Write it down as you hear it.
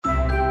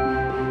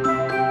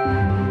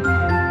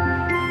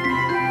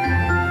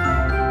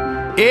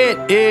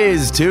It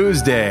is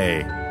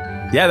Tuesday.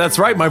 Yeah, that's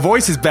right. My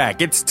voice is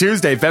back. It's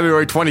Tuesday,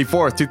 February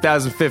 24th,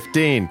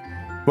 2015.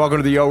 Welcome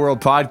to the Yo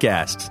World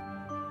Podcast.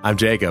 I'm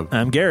Jacob.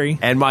 I'm Gary.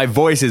 And my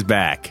voice is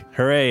back.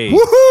 Hooray.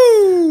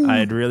 Woohoo! I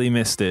had really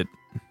missed it.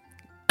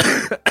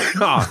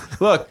 Oh,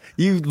 look,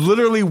 you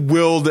literally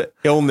willed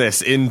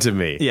illness into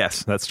me.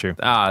 Yes, that's true.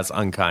 It's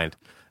unkind.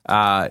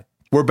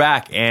 We're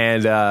back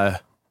and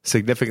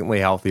significantly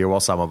healthier. Well,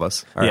 some of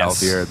us are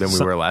healthier than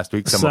we were last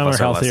week. Some of us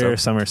are are healthier,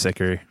 less so. some are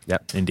sicker.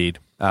 Yep. Indeed.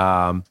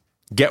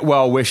 Get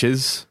well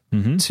wishes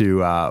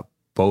to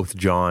both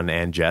John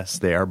and Jess.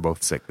 They are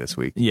both sick this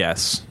week.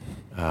 Yes.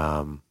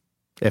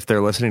 If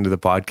they're listening to the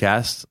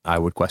podcast, I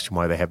would question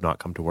why they have not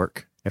come to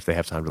work. If they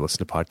have time to listen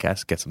to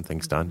podcasts, get some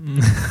things done.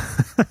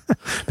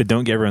 But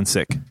don't get everyone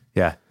sick.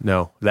 Yeah,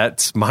 no,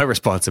 that's my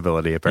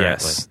responsibility,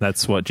 apparently. Yes,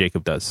 that's what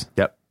Jacob does.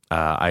 Yep.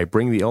 I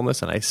bring the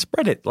illness and I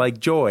spread it like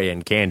joy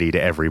and candy to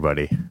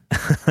everybody.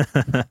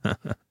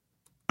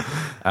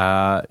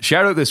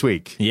 Shout out this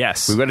week.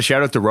 Yes. We've got a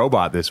shout out to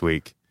Robot this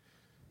week.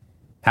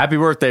 Happy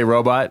birthday,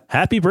 Robot.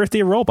 Happy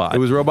birthday, Robot. It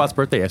was Robot's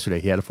birthday yesterday.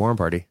 He had a forum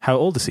party. How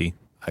old is he?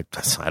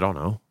 I don't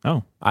know.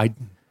 Oh.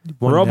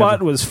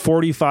 Robot was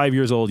 45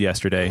 years old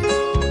yesterday.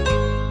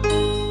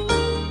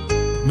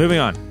 Moving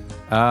on.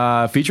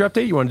 Feature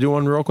update? You want to do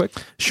one real quick?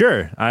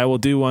 Sure. I will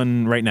do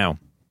one right now.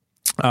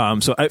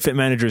 So Outfit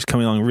Manager is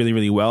coming along really,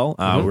 really well.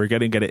 We're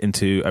going to get it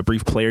into a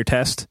brief player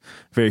test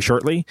very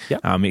shortly.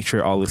 Yep. Make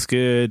sure all looks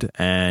good.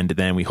 And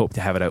then we hope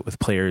to have it out with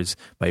players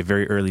by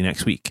very early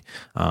next week.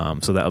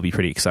 So that'll be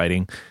pretty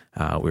exciting.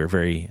 We're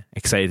very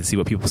excited to see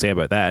what people say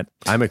about that.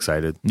 I'm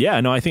excited.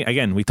 Yeah, no, I think,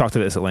 again, we talked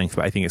about this at length,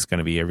 but I think it's going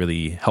to be a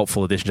really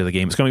helpful addition to the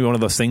game. It's going to be one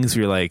of those things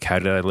where you're like, how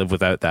did I live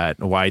without that?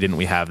 Why didn't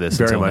we have this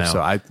Very until much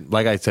now? so.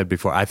 Like I said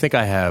before, I think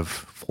I have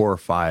 4 or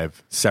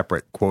 5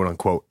 separate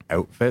quote-unquote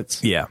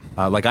outfits. Yeah.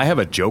 Like I have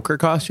a Joker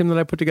costume that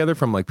I put together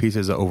from like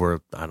pieces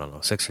over,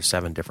 6 or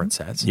 7 different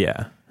sets.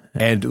 Yeah.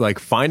 And like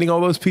finding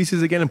all those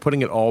pieces again and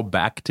putting it all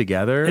back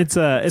together. It's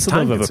a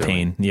little bit of a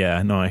time-consuming. pain.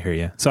 Yeah, no, I hear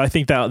you. So I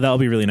think that'll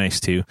be really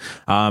nice too.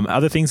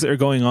 Other things that are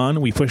going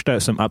on, we pushed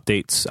out some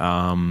updates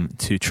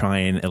to try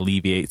and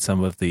alleviate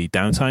some of the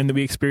downtime that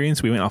we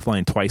experienced. We went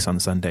offline twice on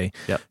Sunday.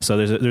 Yep. So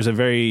there's a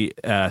very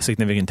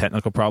significant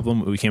technical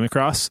problem we came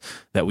across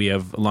that we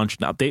have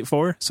launched an update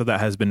for. So that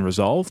has been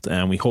resolved,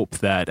 and we hope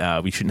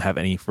that we shouldn't have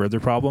any further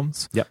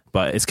problems. Yep.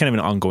 But it's kind of an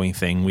ongoing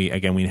thing. We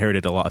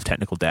inherited a lot of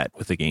technical debt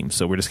with the game,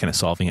 so we're just kind of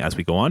solving it as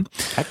we go on.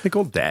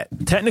 Technical debt.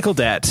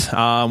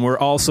 We're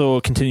also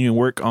continuing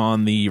work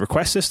on the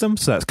request system,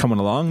 so that's coming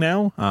along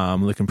now,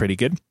 looking pretty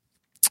good.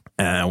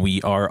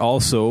 We are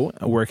also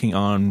working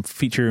on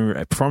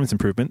feature performance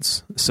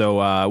improvements.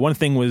 So one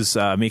thing was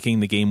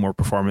making the game more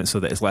performant so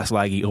that it's less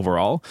laggy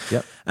overall.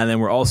 Yep. And then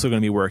we're also going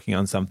to be working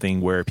on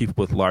something where people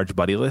with large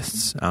buddy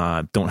lists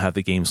don't have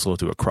the game slow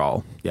to a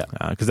crawl. Yeah.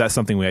 Because that's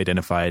something we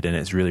identified, and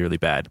it's really, really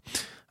bad.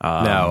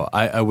 Now,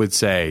 I would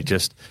say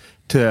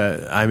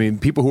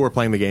people who are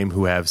playing the game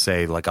who have,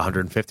 say, like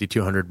 150,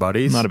 200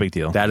 buddies. Not a big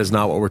deal. That is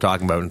not what we're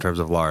talking about in terms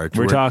of large.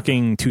 We're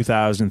talking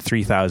 2,000,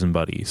 3,000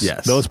 buddies.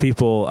 Yes. Those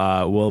people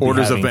will be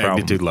orders having of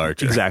magnitude problems.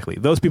 larger. Exactly.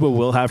 Those people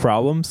will have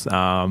problems.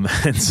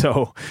 And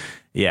so,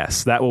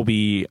 yes, that will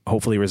be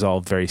hopefully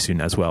resolved very soon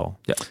as well.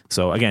 Yep.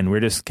 So again, we're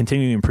just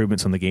continuing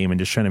improvements on the game and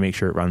just trying to make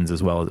sure it runs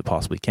as well as it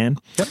possibly can.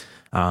 Yep.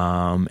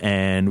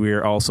 And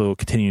we're also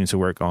continuing to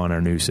work on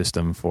our new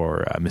system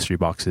for mystery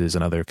boxes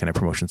and other kind of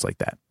promotions like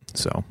that.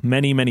 So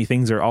many, many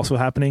things are also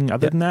happening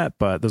other than that,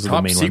 but those are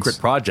the main Top secret ones.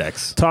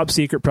 projects. Top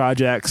secret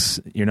projects.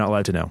 You're not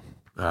allowed to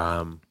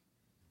know.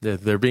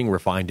 They're being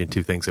refined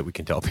into things that we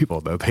can tell people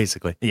about,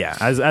 basically. Yeah.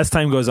 As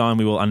time goes on,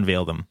 we will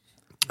unveil them.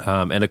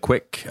 And a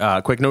quick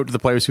note to the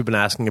players who've been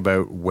asking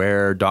about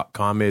where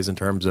 .com is in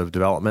terms of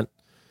development.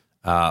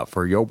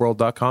 For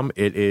YoWorld.com,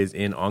 it is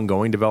in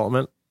ongoing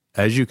development.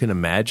 As you can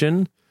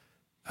imagine,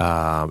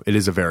 it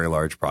is a very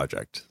large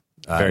project.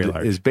 Very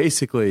large. It is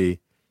basically,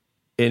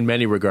 in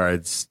many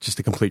regards, just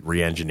a complete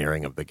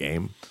re-engineering of the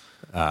game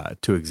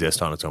to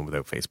exist on its own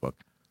without Facebook.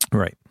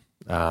 Right.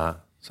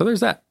 So there's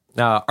that.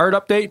 Art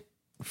update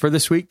for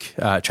this week.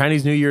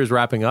 Chinese New Year is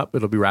wrapping up.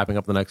 It'll be wrapping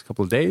up the next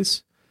couple of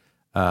days.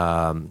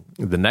 The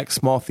next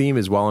small theme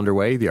is well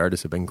underway. The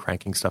artists have been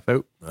cranking stuff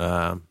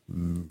out.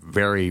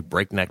 Very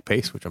breakneck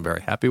pace, which I'm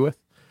very happy with.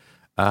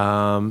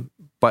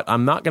 But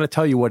I'm not going to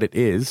tell you what it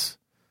is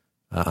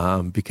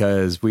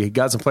because we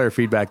got some player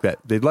feedback that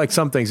they'd like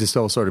some things to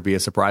still sort of be a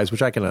surprise,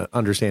 which I can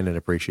understand and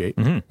appreciate.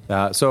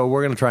 Mm-hmm. So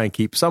we're going to try and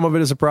keep some of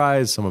it a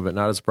surprise, some of it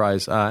not a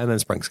surprise, and then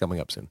spring's coming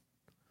up soon.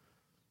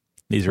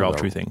 These are all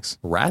true things.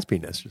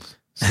 Raspiness just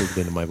slipped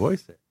into my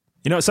voice there.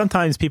 You know,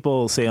 sometimes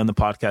people say on the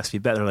podcast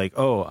feedback, they're like,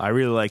 oh, I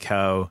really like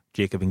how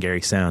Jacob and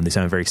Gary sound. They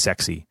sound very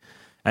sexy.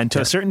 And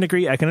to a certain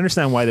degree, I can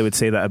understand why they would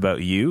say that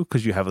about you,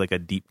 because you have like a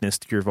deepness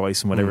to your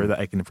voice and whatever that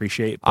I can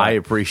appreciate. But I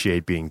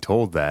appreciate being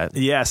told that.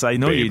 yes, I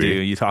know baby. you do.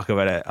 You talk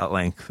about it at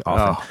length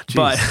often.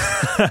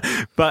 Oh,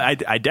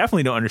 but I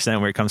definitely don't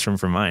understand where it comes from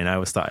mine. I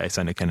always thought I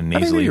sounded kind of I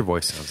think nasally. your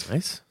voice sounds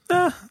nice.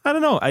 I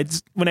don't know.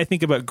 When I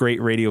think about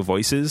great radio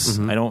voices,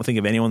 I don't think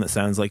of anyone that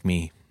sounds like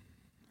me.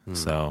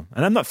 So,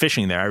 and I'm not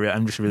fishing there.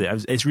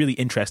 It's really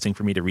interesting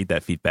for me to read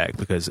that feedback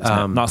because it's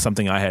not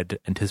something I had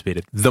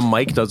anticipated. The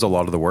mic does a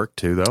lot of the work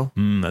too, though.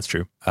 That's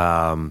true.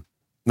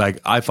 Like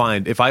I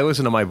find if I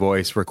listen to my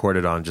voice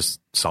recorded on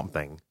just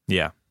something,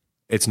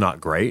 it's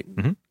not great.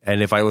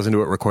 And if I listen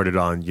to it recorded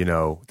on,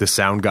 the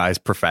sound guy's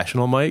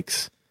professional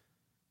mics,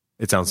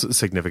 it sounds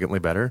significantly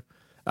better.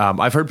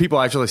 I've heard people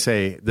actually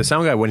say the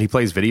sound guy, when he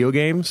plays video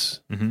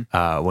games,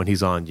 when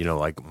he's on,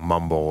 like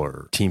Mumble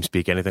or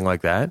TeamSpeak, anything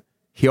like that,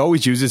 he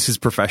always uses his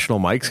professional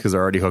mics because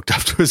they're already hooked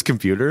up to his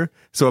computer.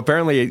 So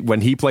apparently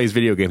when he plays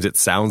video games, it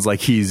sounds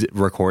like he's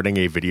recording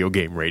a video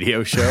game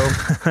radio show.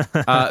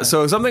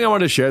 So something I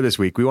wanted to share this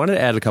week, we wanted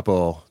to add a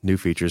couple new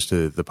features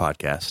to the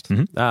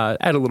podcast,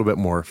 add a little bit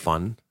more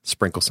fun,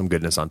 sprinkle some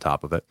goodness on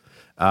top of it.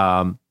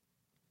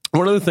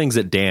 One of the things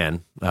that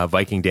Dan,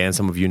 Viking Dan,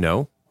 some of you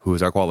know, who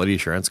is our quality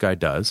assurance guy,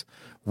 does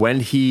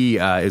when he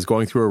is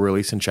going through a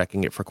release and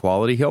checking it for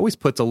quality, he always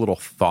puts a little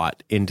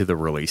thought into the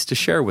release to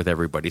share with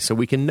everybody so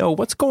we can know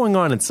what's going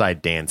on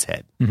inside Dan's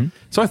head.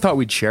 So I thought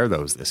we'd share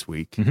those this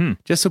week,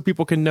 just so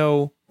people can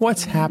know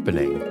what's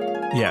happening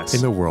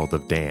in the world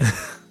of Dan.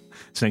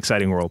 It's an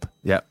exciting world.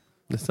 Yep.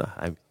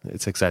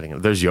 It's exciting.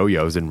 There's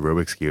yo-yos and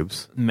Rubik's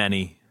Cubes.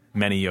 Many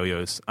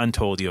yo-yos,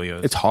 untold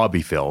yo-yos. It's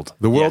hobby-filled.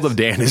 The world of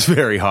Dan is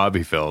very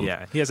hobby-filled.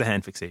 Yeah, he has a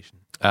hand fixation.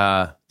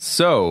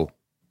 So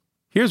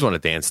here's one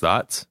of Dan's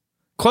thoughts.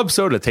 Club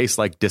soda tastes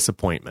like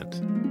disappointment.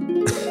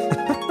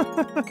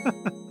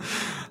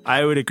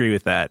 I would agree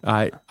with that.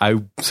 I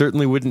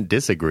certainly wouldn't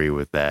disagree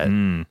with that.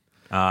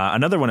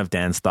 Another one of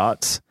Dan's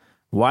thoughts.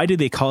 Why do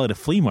they call it a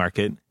flea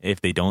market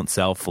if they don't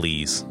sell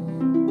fleas?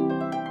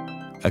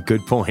 A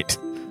good point.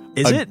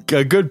 Is it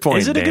a good point?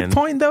 Is it Dan. a good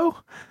point though?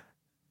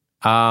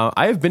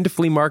 I have been to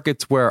flea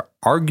markets where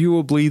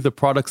arguably the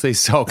products they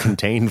sell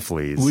contain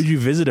fleas. Would you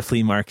visit a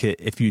flea market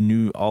if you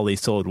knew all they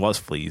sold was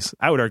fleas?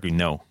 I would argue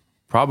no.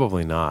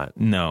 Probably not.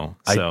 No.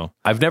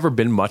 I've never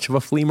been much of a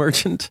flea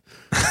merchant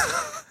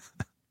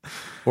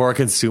or a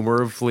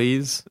consumer of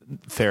fleas.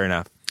 Fair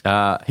enough.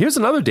 Here's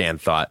another Dan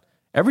thought.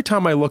 Every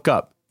time I look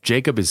up,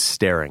 Jacob is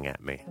staring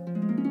at me.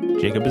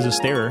 Jacob is a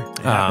starer.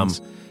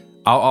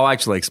 I'll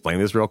actually explain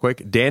this real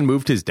quick. Dan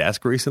moved his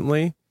desk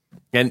recently,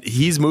 and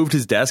he's moved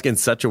his desk in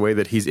such a way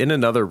that he's in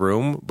another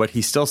room, but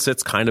he still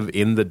sits kind of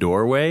in the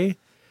doorway.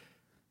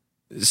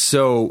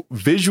 So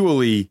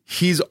visually,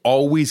 he's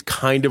always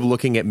kind of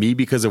looking at me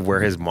because of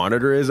where his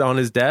monitor is on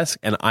his desk,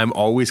 and I'm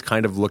always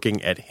kind of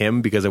looking at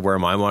him because of where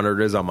my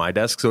monitor is on my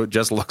desk. So it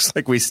just looks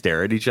like we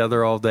stare at each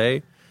other all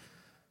day.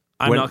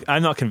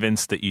 I'm not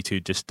convinced that you two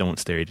just don't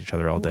stare at each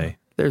other all day.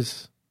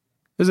 There's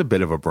a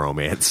bit of a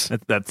bromance.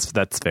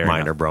 That's fair.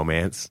 Minor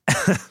bromance.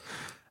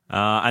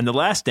 And the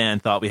last Dan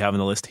thought we have on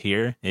the list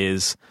here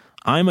is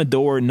 "I'm a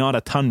door, not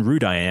a ton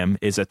rude I am"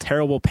 is a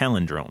terrible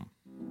palindrome.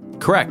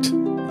 Correct.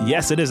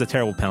 Yes, it is a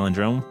terrible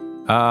palindrome.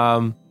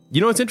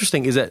 You know what's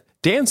interesting is that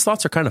Dan's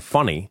thoughts are kind of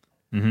funny,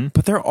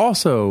 but they're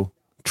also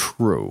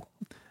true.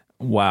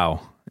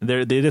 Wow.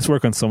 They just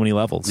work on so many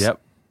levels.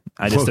 Yep.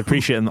 I just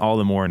appreciate them all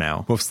the more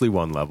now. Mostly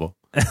one level.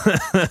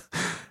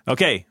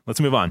 Okay, let's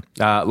move on.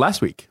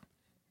 Last week,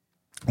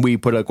 we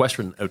put a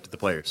question out to the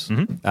players,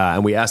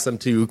 and we asked them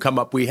to come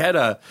up. We had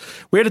a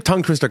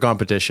tongue twister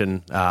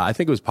competition. I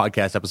think it was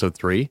podcast episode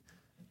 3,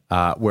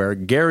 where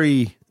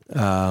Gary,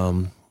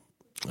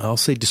 I'll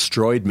say,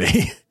 destroyed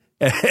me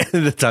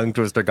in the tongue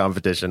twister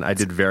competition. I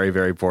did very,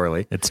 very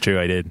poorly. It's true,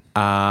 I did.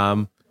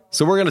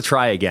 So we're going to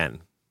try again.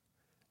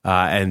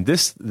 And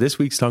this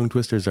week's tongue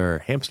twisters are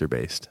hamster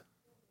based.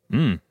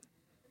 An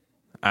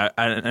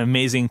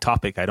amazing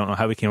topic. I don't know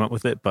how we came up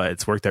with it, but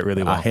it's worked out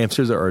really well.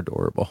 Hamsters are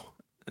adorable.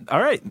 All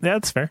right. Yeah,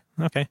 that's fair.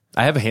 Okay.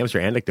 I have a hamster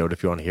anecdote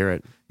if you want to hear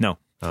it. No.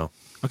 Oh.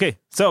 Okay.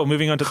 So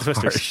moving on to the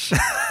twisters.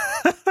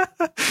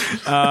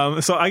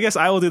 So I guess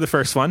I will do the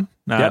first one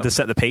to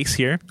set the pace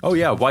here. Oh,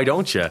 yeah. Why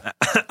don't you?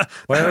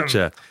 Why don't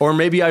you? Or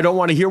maybe I don't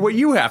want to hear what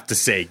you have to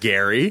say,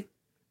 Gary.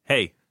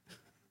 Hey.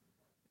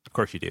 Of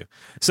course you do.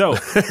 So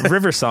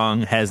River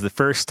Song has the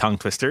first tongue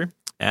twister,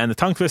 and the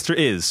tongue twister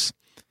is: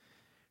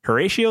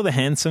 Horatio the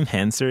handsome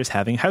hamster is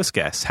having house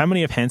guests. How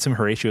many of handsome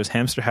Horatio's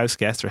hamster house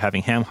guests are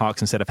having ham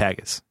hocks instead of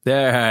haggis?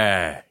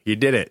 There. You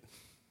did it.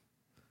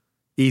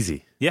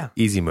 Easy. Yeah.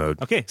 Easy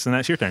mode. Okay, so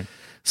that's your turn.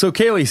 So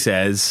Kaylee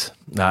says,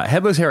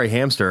 Headless Harry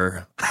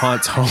Hamster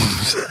haunts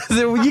homes.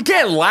 You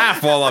can't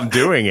laugh while I'm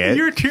doing it.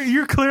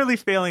 You're clearly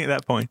failing at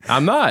that point.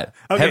 I'm not.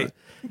 Okay,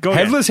 go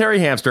ahead. Headless Harry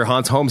Hamster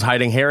haunts homes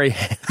hiding hairy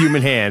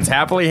human hands,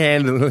 happily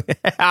handling...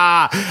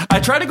 I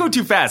try to go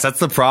too fast. That's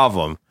the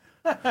problem.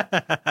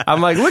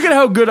 I'm like, look at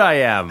how good I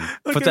am.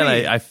 But then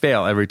I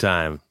fail every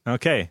time.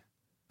 Okay.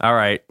 All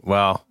right.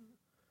 Well,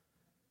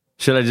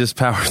 should I just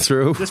power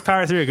through? Just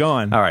power through. Go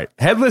on. All right.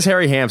 Headless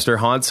Harry Hamster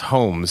haunts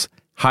homes,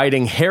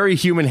 hiding hairy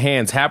human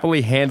hands,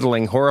 happily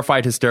handling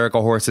horrified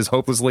hysterical horses,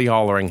 hopelessly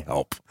hollering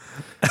help.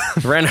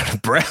 Ran out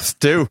of breath,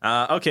 too.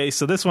 Okay,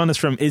 so this one is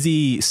from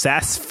Izzy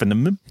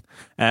Sasfnum,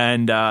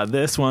 and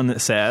this one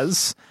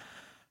says,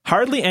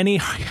 hardly any...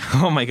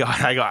 Oh, my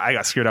God. I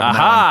got screwed up.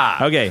 Aha!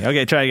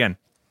 Okay, try again.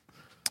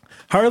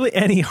 Hardly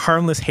any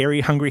harmless,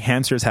 hairy, hungry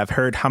hamsters have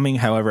heard humming.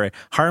 However,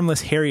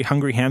 harmless, hairy,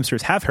 hungry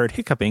hamsters have heard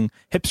hiccuping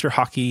hipster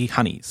hockey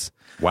honeys.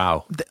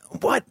 Wow.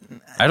 What?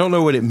 I don't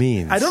know what it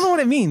means. I don't know what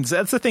it means.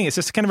 That's the thing. It's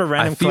just kind of a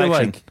random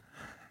collection.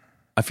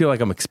 I feel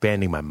like I'm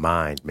expanding my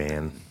mind,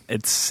 man.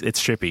 It's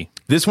trippy.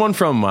 This one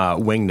from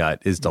Wingnut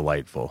is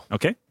delightful.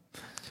 Okay.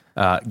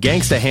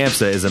 Gangsta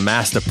Hamster is a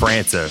master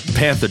prancer,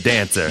 panther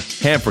dancer,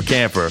 hamper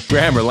camper,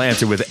 grammar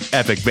lancer with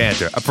epic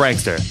banter, a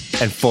prankster,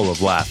 and full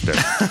of laughter.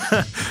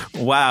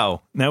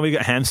 Wow. Now we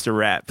got hamster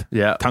rap.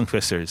 Yeah. Tongue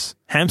twisters.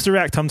 Hamster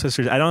rap, tongue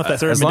twisters. I don't know if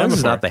that's ever as been long done as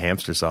it's before. not the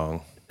hamster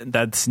song.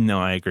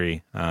 I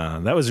agree.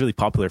 That was really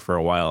popular for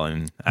a while,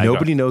 and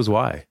Nobody knows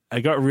why. I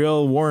got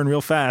real worn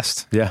real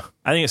fast. Yeah.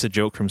 I think it's a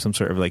joke from some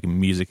sort of like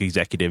music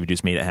executive who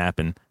just made it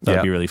happen. That'd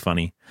Yeah. be really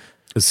funny.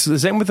 It's the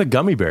same with the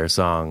Gummy Bear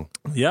song.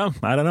 Yeah,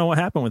 I don't know what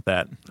happened with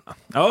that.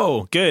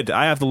 Oh, good.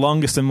 I have the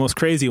longest and most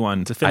crazy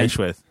one to finish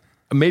with.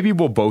 Maybe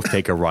we'll both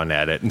take a run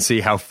at it and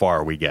see how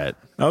far we get.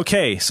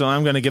 Okay, so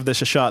I'm going to give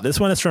this a shot. This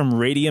one is from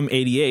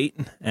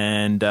Radium88,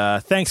 and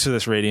thanks for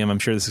this, Radium. I'm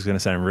sure this is going to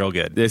sound real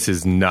good. This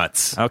is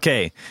nuts.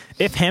 Okay.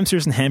 If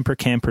hamsters and hamper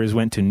campers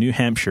went to New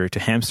Hampshire to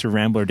hamster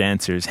rambler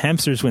dancers,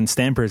 hamsters win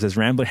stampers as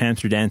rambler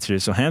hamster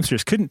dancers, so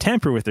hamsters couldn't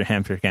tamper with their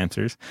hamster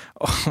campers.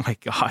 Oh my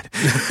God.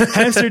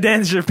 Hamster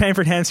dancers are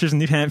pampered hamsters in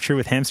New Hampshire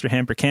with hamster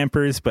hamper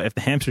campers, but if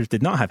the hamsters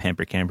did not have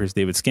hamper campers,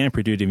 they would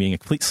scamper due to being a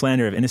complete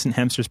slander of innocent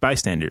hamsters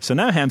bystanders. So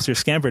now hamsters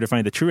scamper to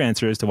find the true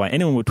answer as to why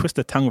anyone would twist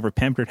a tongue over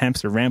pampered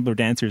hamster rambler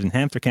dancers and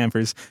hamster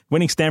campers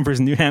winning stampers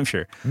in New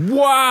Hampshire.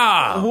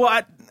 Wow.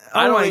 What?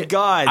 Oh my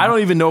God. I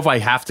don't even know if I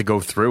have to go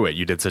through it.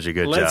 You did such a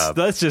good job.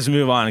 Let's just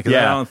move on because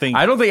I don't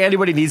think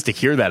anybody needs to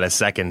hear that a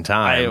second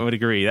time. I would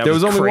agree. There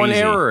was only one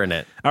crazy. error in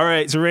it. All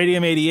right, so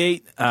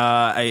Radium88,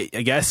 I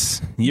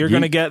guess you're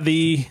going to get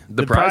the prize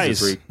this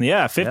prize. week.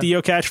 Yeah, 50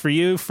 yo cash for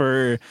you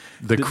for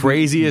The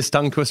craziest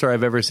tongue twister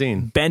I've ever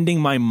seen.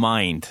 bending my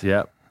mind.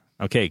 Yep.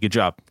 Okay, good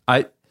job.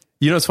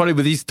 You know what's funny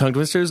with these tongue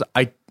twisters?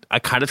 I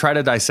kind of try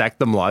to dissect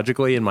them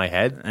logically in my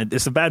head,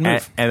 It's a bad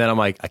move. and then I'm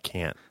like, I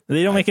can't.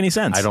 They don't make any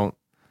sense. I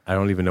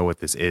don't even know what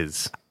this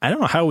is. I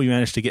don't know how we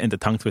managed to get into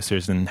tongue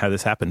twisters and how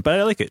this happened, but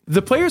I like it.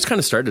 The players kind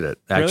of started it,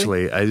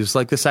 actually. It was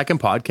like the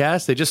second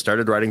podcast. They just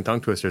started writing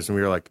tongue twisters, and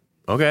we were like,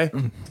 okay.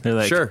 They're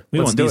like, Sure, we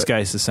let's want do these it.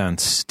 guys to sound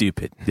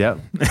stupid. Yeah.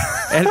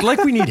 And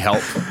like we need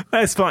help.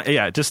 That's fine.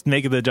 Yeah, just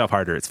make the job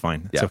harder. It's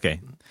fine. It's Yeah.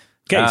 okay.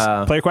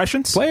 Okay, player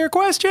questions? Player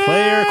questions.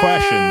 Player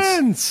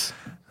questions.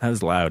 That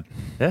was loud.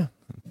 Yeah.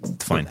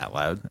 It's fine. Not that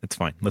loud. It's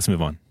fine. Let's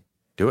move on.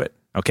 Do it.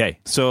 Okay,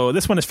 so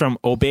this one is from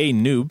Obey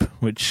Noob,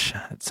 which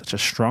it's such a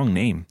strong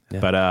name. Yeah.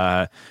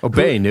 But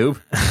Obey,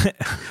 noob.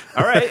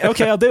 all right,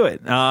 okay, I'll do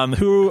it.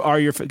 Who are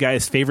your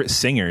guys' favorite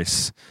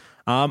singers?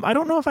 I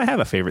don't know if I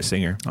have a favorite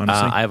singer,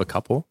 honestly. I have a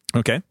couple.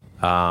 Okay.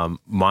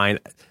 Mine.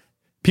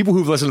 People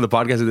who've listened to the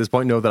podcast at this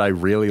point know that I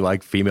really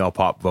like female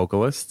pop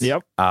vocalists.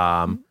 Yep.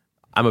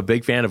 I'm a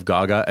big fan of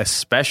Gaga,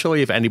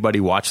 especially if anybody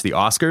watched the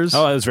Oscars.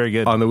 Oh, that was very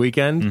good. On the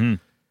weekend. Mm-hmm.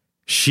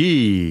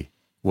 She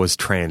was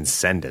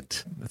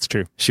transcendent. That's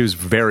true. She was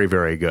very,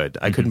 very good.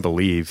 I couldn't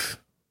believe.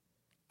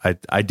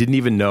 I didn't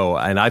even know,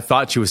 and I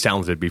thought she was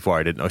talented before.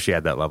 I didn't know she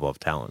had that level of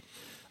talent.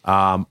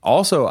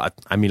 Also,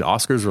 I mean,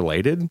 Oscars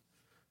related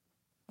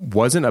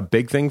wasn't a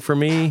big thing for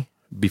me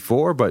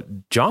before,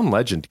 but John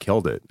Legend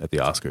killed it at the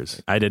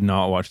Oscars. I did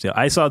not watch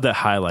I saw the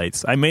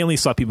highlights. I mainly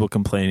saw people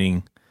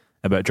complaining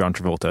about John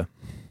Travolta.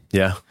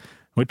 Yeah.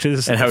 Which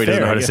is and how he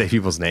doesn't know how to yeah. say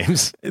people's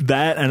names.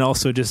 That, and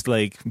also just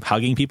like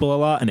hugging people a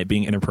lot and it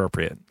being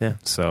inappropriate. Yeah.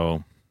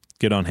 So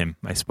good on him,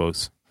 I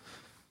suppose.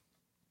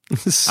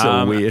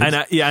 So weird. And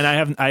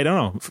I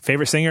don't know.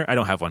 Favorite singer? I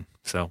don't have one.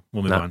 So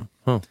we'll move on.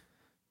 Huh.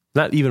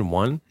 Not even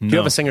one? Do you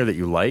have a singer that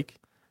you like?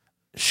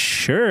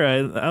 Sure.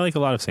 I like a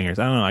lot of singers.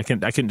 I don't know.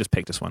 I couldn't just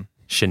pick just one.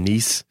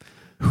 Shanice.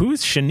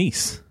 Who's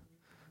Shanice?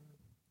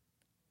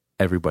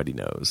 Everybody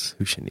knows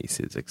who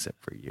Shanice is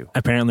except for you.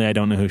 Apparently, I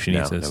don't know who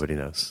Shanice is. Nobody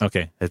knows.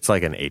 Okay. It's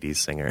like an 80s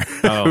singer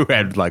who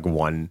had like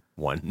one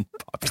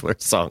popular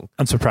song.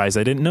 I'm surprised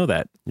I didn't know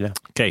that. Yeah.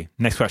 Okay,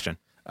 next question.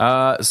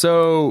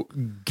 So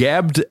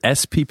Gabbed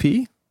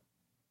SPP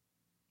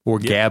or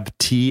Gab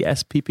T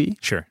SPP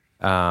Sure.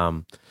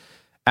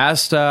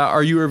 asked,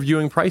 are you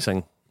reviewing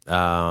pricing?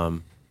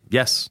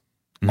 Yes.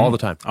 All the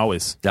time.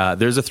 Always.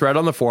 There's a thread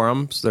on the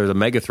forums. There's a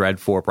mega thread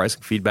for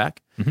pricing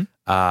feedback.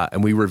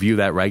 And we review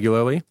that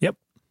regularly. Yep.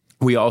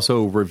 We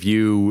also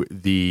review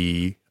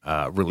the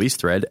release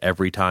thread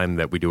every time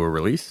that we do a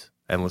release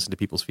and listen to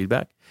people's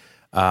feedback.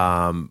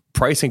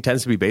 Pricing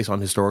tends to be based on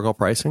historical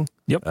pricing.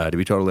 Yep. To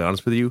be totally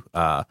honest with you.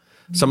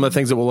 Some of the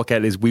things that we'll look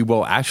at is we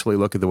will actually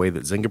look at the way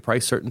that Zynga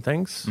price certain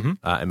things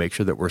and make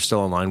sure that we're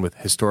still in line with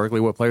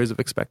historically what players have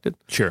expected.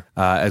 Sure.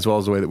 As well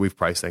as the way that we've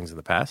priced things in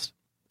the past.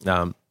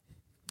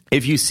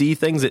 If you see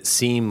things that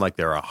seem like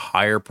they're a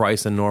higher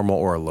price than normal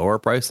or a lower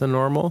price than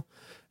normal,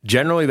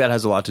 generally that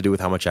has a lot to do with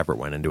how much effort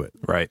went into it.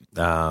 Right.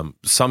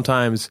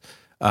 Sometimes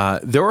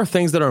there are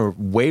things that are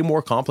way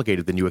more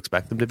complicated than you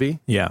expect them to be.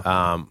 Yeah.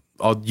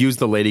 I'll use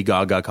the Lady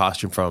Gaga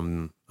costume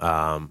from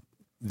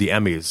the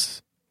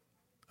Emmys,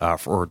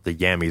 or the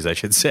Yammies, I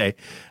should say,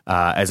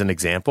 as an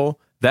example.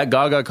 That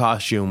Gaga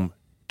costume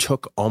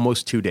took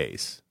almost 2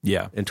 days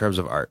Yeah. in terms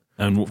of art.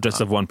 And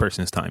just of one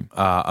person's time.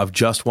 Of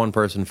just one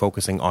person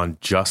focusing on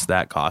just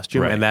that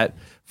costume, Right. and that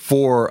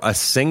for a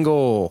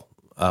single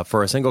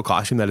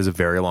costume, that is a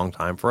very long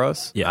time for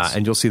us. Yes.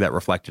 And you'll see that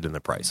reflected in the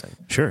pricing.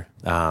 Sure.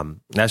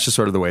 That's just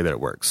sort of the way that it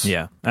works.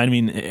 Yeah. I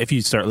mean, if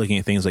you start looking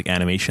at things like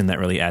animation, that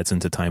really adds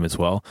into time as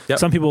well. Yep.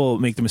 Some people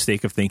make the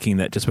mistake of thinking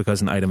that just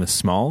because an item is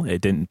small, it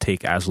didn't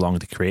take as long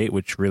to create,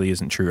 which really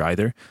isn't true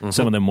either.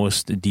 Some of the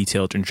most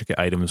detailed, intricate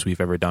items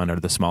we've ever done are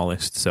the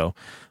smallest. So,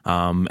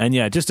 and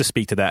yeah, just to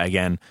speak to that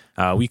again,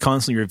 we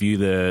constantly review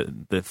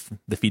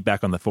the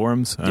feedback on the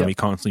forums. Yep. We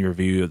constantly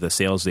review the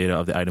sales data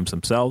of the items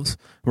themselves.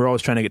 We're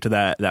always trying to get to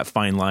that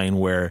fine line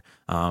where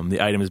the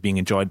item is being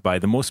enjoyed by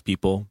the most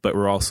people, but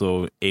we're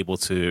also able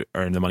to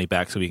earn the money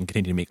back so we can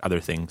continue to make other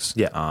things.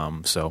 Yeah.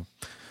 So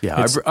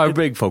Yeah. Our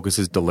big focus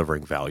is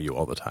delivering value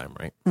all the time,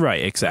 right?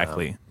 right,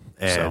 exactly.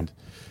 And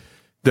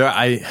there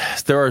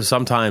are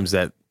some times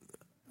that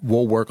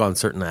we'll work on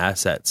certain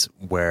assets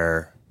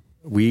where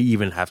we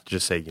even have to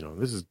just say,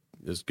 this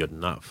is good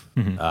enough,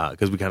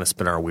 because we kind of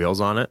spin our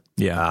wheels on it.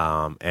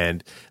 Yeah.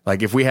 And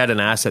like if we had an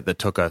asset that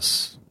took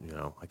us,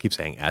 I keep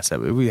saying asset,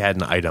 but if we had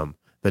an item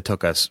that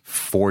took us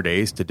 4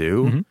 days to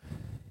do,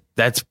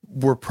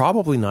 we're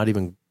probably not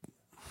even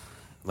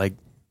like,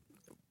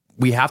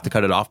 we have to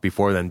cut it off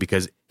before then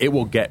because it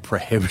will get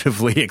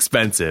prohibitively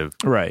expensive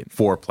Right.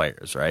 for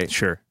players, right?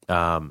 Sure.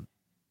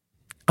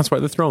 That's why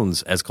the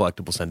thrones as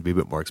collectibles tend to be a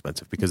bit more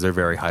expensive because they're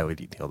very highly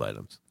detailed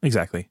items.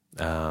 Exactly.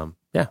 Yeah. All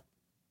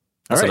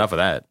That's right. enough of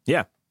that.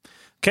 Yeah.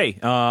 Okay.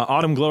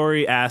 Autumn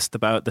Glory asked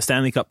about the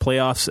Stanley Cup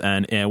playoffs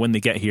and when they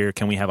get here,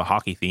 can we have a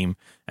hockey theme?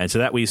 And so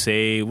that we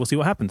say, we'll see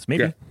what happens.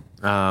 Maybe.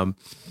 I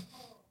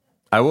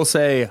will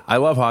say I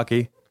love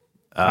hockey.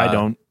 I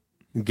don't.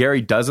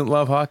 Gary doesn't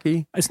love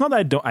hockey. It's not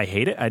that I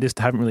hate it. I just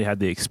haven't really had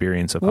the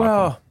experience of hockey.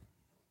 Well,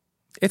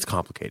 it's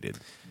complicated.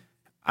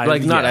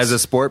 Not as a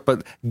sport,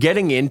 but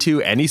getting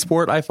into any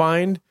sport, I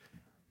find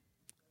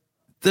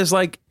there's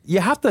you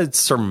have to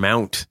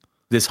surmount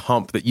this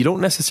hump that you don't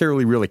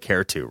necessarily really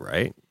care to,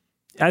 right?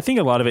 I think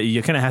a lot of it,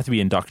 you kind of have to be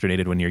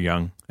indoctrinated when you're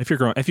young. If you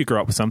grow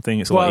up with something,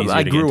 it's a lot easier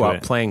to get I grew into up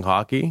it. playing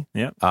hockey.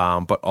 Yeah.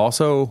 But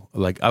also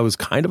I was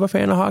kind of a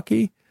fan of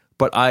hockey,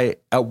 but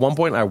at one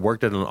point I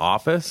worked at an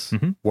office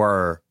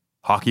where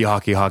hockey. Oh,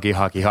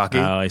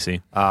 I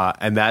see.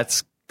 And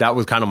that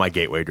was kind of my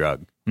gateway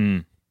drug.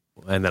 And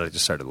then I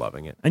just started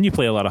loving it. And you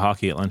play a lot of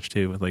hockey at lunch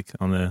too, with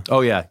on the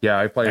Oh yeah.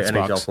 I play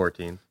Xbox. NHL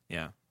 14.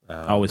 yeah.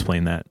 Always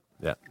playing that.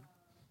 Yeah.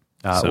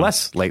 So-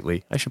 Less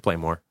lately. I should play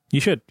more. You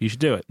should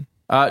do it.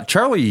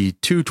 Charlie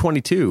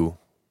 222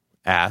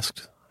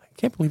 asked, I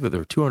can't believe that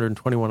there were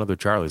 221 other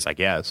Charlies, I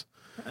guess.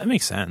 That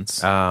makes sense.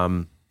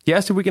 He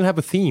asked if we can have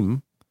a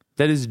theme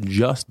that is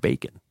just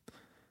bacon.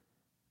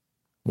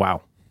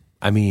 Wow.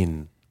 I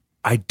mean,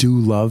 I do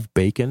love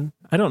bacon.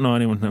 I don't know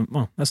anyone.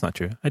 Well, that's not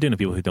true. I do know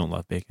people who don't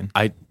love bacon.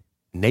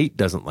 Nate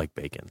doesn't like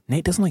bacon.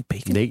 Nate doesn't like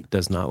bacon. Nate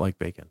does not like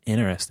bacon.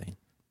 Interesting.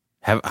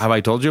 Have I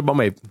told you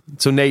about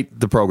so Nate,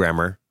 the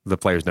programmer, the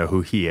players know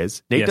who he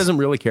is. Nate Yes. doesn't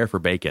really care for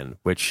bacon,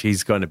 which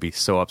he's going to be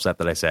so upset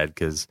that I said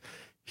because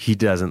he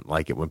doesn't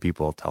like it when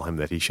people tell him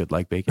that he should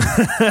like bacon.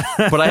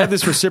 But I have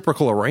this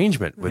reciprocal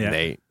arrangement with Yeah.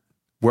 Nate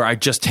where I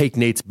just take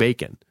Nate's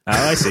bacon. Oh,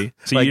 I see.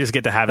 So you just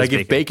get to have his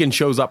If bacon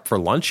shows up for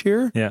lunch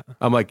here, Yeah.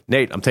 I'm like,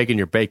 Nate, I'm taking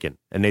your bacon.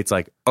 And Nate's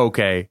like,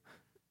 okay.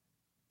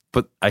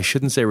 But I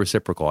shouldn't say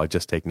reciprocal. I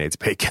just take Nate's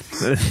bacon.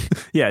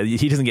 Yeah,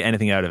 he doesn't get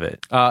anything out of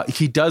it.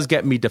 He does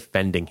get me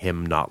defending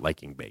him not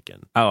liking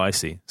bacon. Oh, I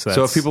see.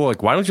 So if people are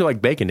like, why don't you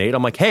like bacon, Nate?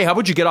 I'm like, hey, how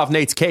about you get off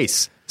Nate's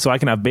case? so I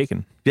can have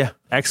bacon. Yeah.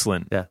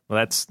 Excellent. Yeah.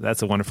 Well,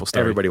 that's a wonderful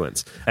story. Everybody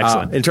wins.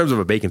 Excellent. In terms of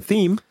a bacon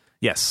theme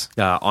Yes.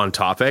 on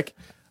topic,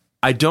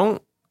 I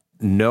don't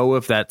know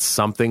if that's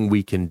something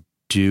we can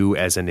do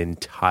as an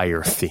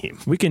entire theme.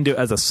 We can do it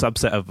as a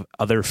subset of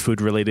other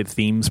food-related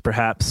themes,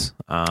 perhaps.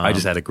 I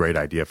just had a great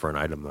idea for an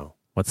item, though.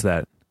 What's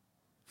that?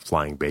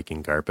 Flying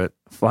bacon carpet.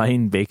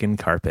 Flying bacon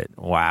carpet.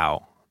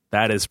 Wow.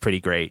 That is pretty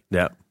great.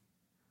 Yeah.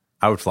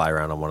 I would fly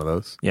around on one of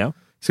those. Yeah. As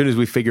soon as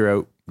we figure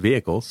out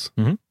vehicles,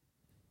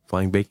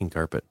 flying bacon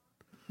carpet.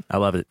 I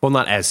love it. Well,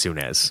 not as soon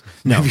as.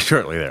 Maybe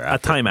shortly A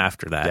thereafter. time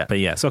after that. Yeah. But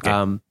yes,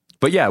 okay.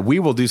 But yeah, we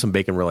will do some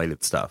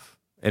bacon-related stuff.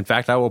 In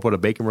fact, I will put a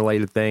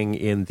bacon-related thing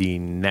in the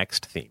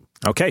next theme.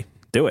 Okay.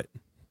 Do it.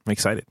 I'm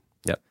excited.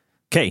 Yep.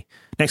 Okay.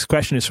 Next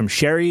question is from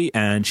Sherry,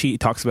 and she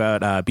talks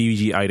about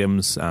BBG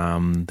items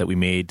that we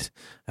made.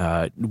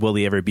 Will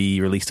they ever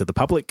be released to the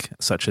public,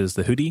 such as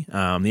the hoodie?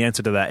 The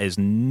answer to that is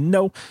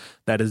no.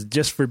 That is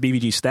just for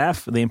BBG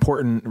staff. The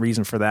important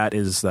reason for that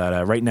is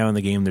that right now in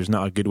the game, there's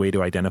not a good way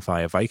to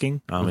identify a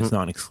Viking. It's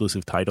not an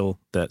exclusive title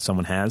that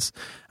someone has.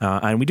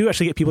 And we do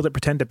actually get people that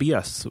pretend to be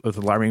us with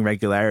alarming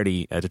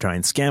regularity to try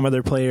and scam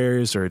other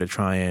players or to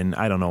try and,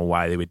 I don't know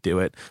why they would do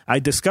it. I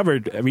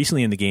discovered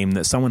recently in the game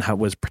that someone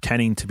was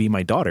pretending to be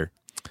my daughter.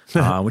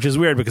 Which is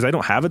weird because I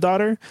don't have a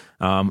daughter.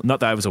 Not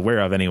that I was aware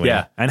of anyway.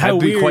 Yeah. And how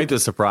That'd be weird, quite the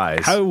surprise.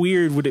 how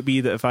weird would it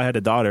be that if I had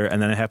a daughter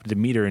and then I happened to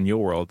meet her in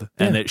your world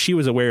and that she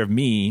was aware of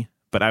me,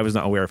 but I was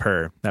not aware of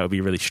her. That would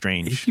be really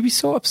strange. She'd be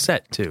so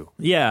upset too.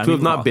 Yeah. To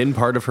have not been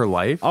part of her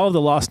life. All of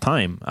the lost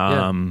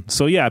time.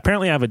 So yeah,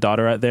 apparently I have a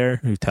daughter out there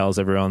who tells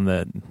everyone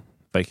that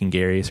Viking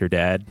Gary is her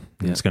dad.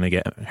 And it's going to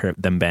get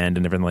them banned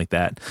and everything like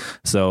that.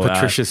 So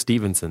Patricia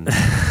Stevenson.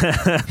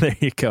 There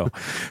you go.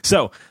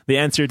 So the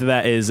answer to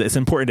that is it's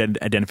an important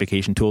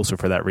identification tool. So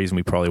for that reason,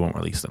 we probably won't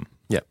release them.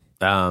 Yeah.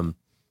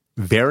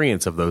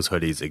 Variants of those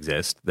hoodies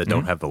exist that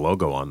don't have the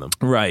logo on them.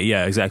 Right.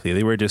 Yeah, exactly.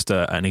 They were just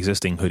an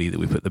existing hoodie that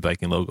we put the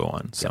Viking logo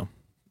on. So,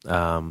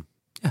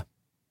 yeah.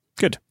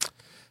 Good.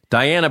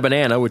 Diana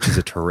Banana, which is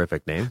a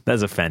terrific name.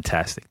 That's a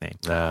fantastic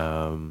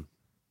name.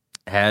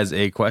 Has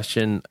a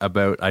question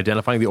about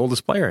identifying the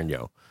oldest player in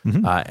Yo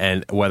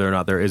and whether or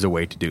not there is a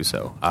way to do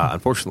so.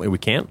 Unfortunately, we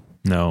can't.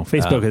 No,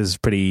 Facebook is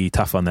pretty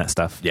tough on that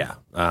stuff. Yeah.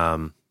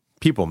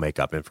 People make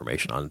up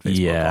information on Facebook.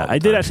 Yeah, I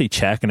did actually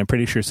check, and I'm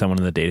pretty sure someone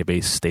in the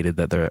database stated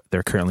that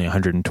they're currently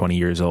 120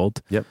 years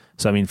old. Yep.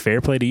 So, I mean,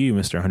 fair play to you,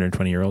 Mr.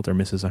 120-year-old or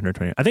Mrs.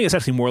 120. I think it's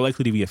actually more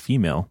likely to be a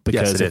female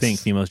because I think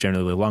females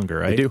generally live longer,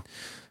 right? They do.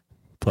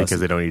 Plus, because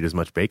they don't eat as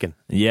much bacon.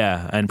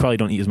 Yeah, and probably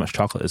don't eat as much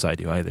chocolate as I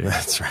do either.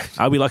 That's right.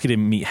 I'll be lucky to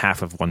meet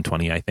half of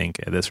 120, I think,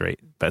 at this rate.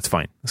 But it's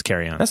fine. Let's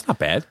carry on. That's not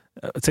bad.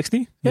 60?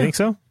 You Yeah. think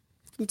so?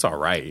 It's all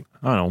right.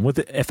 I don't know.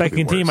 If I be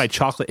continue worse. my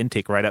chocolate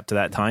intake right up to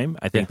that time,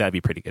 I think that'd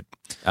be pretty good.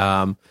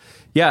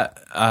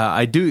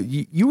 I do.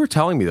 You were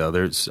telling me,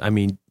 though,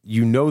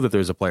 you know that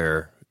there's a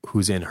player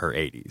who's in her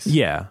 80s.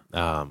 Yeah.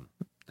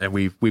 And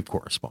we've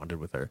corresponded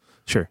with her.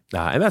 Sure.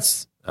 And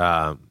that's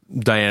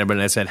Diana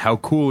Banana said, how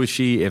cool is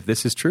she if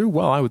this is true?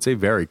 Well, I would say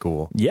very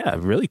cool. Yeah,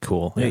 really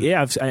cool.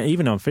 Yeah,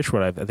 even on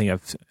Fishwood, I think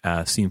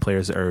I've seen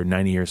players that are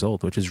 90 years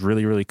old, which is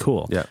really, really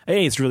cool. Yeah.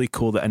 Hey, it's really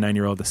cool that a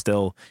 9-year-old is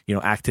still,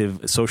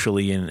 active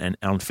socially and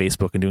on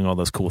Facebook and doing all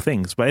those cool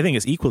things. But I think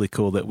it's equally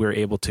cool that we're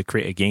able to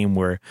create a game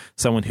where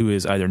someone who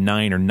is either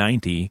 9 or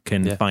 90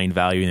 can find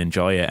value and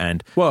enjoy it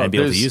and be able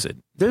to use it.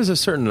 There's a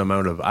certain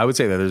amount of, I would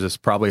say that there's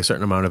probably a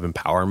certain amount of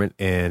empowerment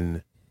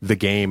in the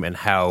game and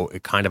how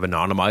it kind of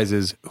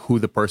anonymizes who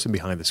the person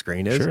behind the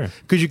screen is. Sure.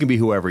 Because you can be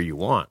whoever you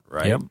want,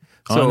 right? Yep.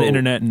 So, on the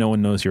internet, no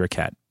one knows you're a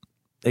cat.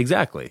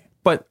 Exactly.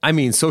 But I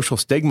mean, social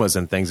stigmas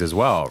and things as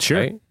well, Sure.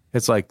 right?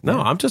 It's like,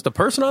 no, I'm just a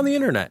person on the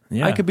internet.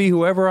 Yeah. I could be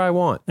whoever I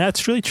want.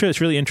 That's really true. It's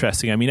really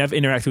interesting. I mean, I've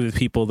interacted with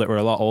people that were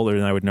a lot older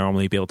than I would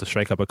normally be able to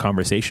strike up a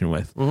conversation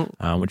with,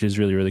 which is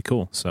really, really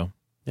cool. So,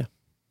 yeah.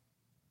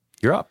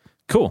 You're up.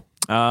 Cool.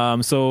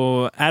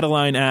 So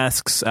Adeline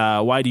asks,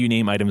 why do you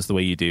name items the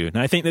way you do? And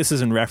I think this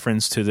is in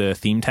reference to the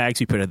theme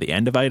tags you put at the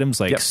end of items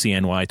like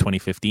CNY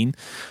 2015.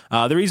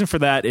 The reason for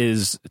that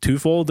is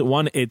twofold.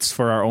 One, it's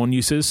for our own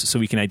uses, so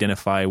we can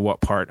identify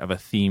what part of a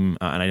theme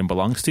an item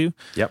belongs to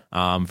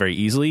very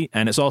easily.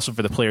 And it's also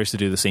for the players to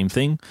do the same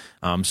thing.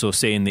 So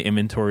say in the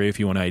inventory, if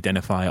you want to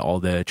identify all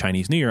the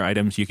Chinese New Year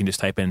items, you can just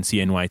type in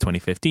CNY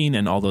 2015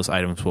 and all those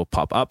items will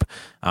pop up.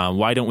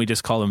 Why don't we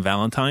just call them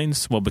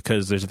Valentine's? Well,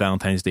 because there's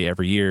Valentine's Day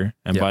every year.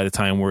 And by the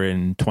time we're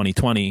in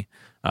 2020,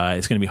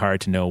 it's going to be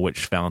hard to know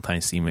which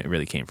Valentine's theme it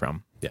really came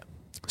from. Yeah.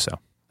 So,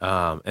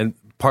 and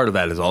part of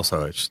that is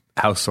also just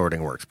how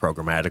sorting works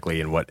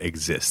programmatically and what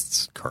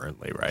exists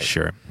currently, right?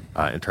 Sure.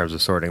 In terms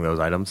of sorting those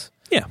items.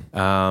 Yeah.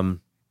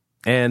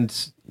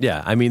 And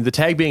yeah, I mean, the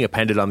tag being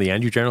appended on the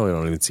end, you generally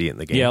don't even see it in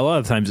the game. Yeah, a lot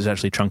of times it's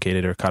actually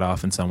truncated or cut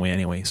off in some way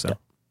anyway. So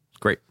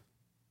Great.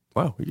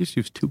 Wow, we just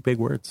used 2 big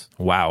words.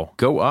 Wow.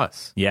 Go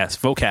us. Yes,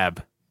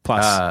 vocab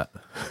plus.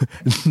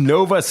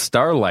 Nova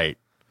Starlight.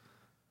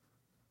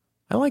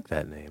 I like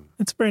that name.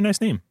 It's a very nice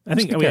name. I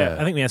think we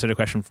answered a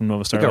question from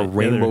Nova Starlight. Like a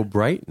Rainbow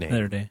Bright name. The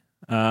other day.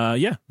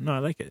 Yeah, no, I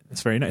like it.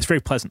 It's very nice. It's very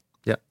pleasant.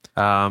 Yeah.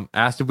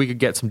 Asked if we could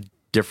get some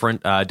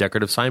different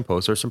decorative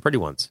signposts or some pretty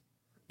ones.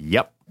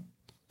 Yep.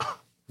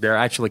 They're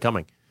actually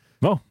coming.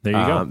 Well, there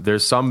you go.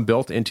 There's some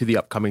built into the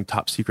upcoming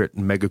Top Secret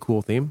Mega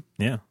Cool theme.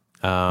 Yeah.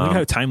 Look at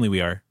how timely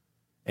we are.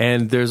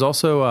 And there's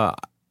also,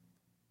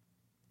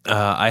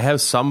 I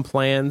have some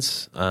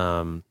plans,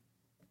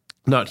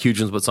 not huge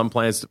ones, but some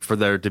plans for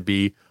there to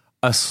be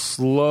a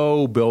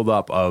slow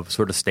buildup of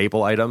sort of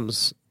staple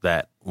items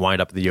that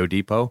wind up at the Yo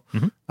Depot.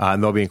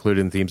 And they'll be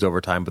included in themes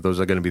over time, but those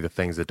are going to be the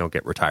things that don't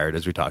get retired,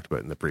 as we talked about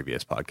in the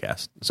previous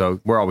podcast.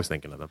 So we're always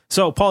thinking of them.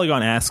 So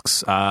Polygon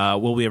asks,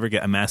 will we ever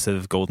get a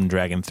massive Golden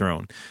Dragon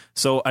throne?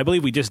 So I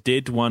believe we just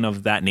did one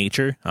of that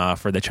nature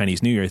for the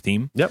Chinese New Year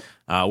theme. Yep.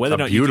 Whether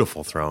it's a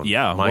beautiful throne.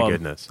 Yeah. My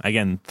goodness.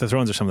 Again, the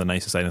thrones are some of the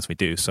nicest items we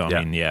do. So,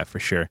 I mean, yeah, for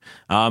sure.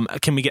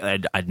 Can we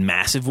get a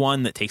massive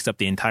one that takes up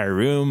the entire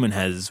room and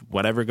has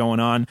whatever going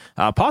on?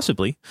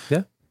 Possibly.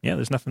 Yeah. Yeah,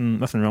 there's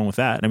nothing wrong with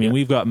that. I mean,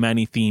 we've got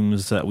many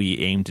themes that we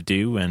aim to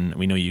do, and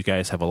we know you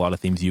guys have a lot of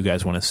themes you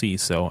guys want to see,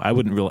 so I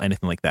wouldn't rule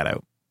anything like that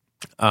out.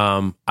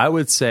 I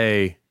would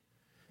say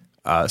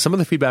some of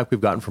the feedback we've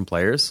gotten from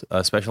players,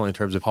 especially in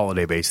terms of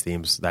holiday-based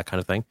themes, that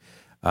kind of thing,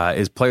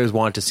 is players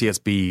want to see us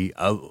be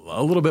a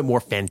little bit more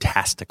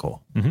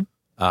fantastical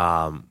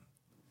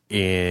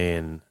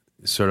in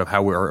sort of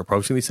how we're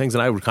approaching these things,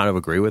 and I would kind of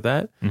agree with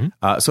that.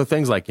 So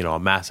things like, a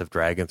massive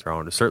dragon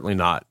throne is certainly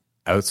not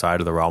outside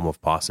of the realm of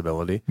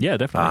possibility. Yeah,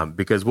 definitely.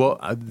 Because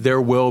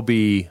there will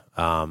be,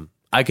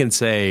 I can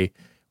say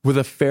with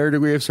a fair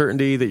degree of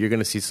certainty that you're going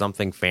to see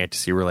something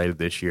fantasy related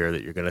this year,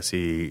 that you're going to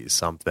see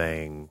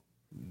something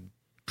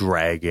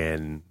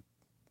dragon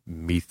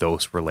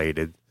mythos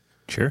related.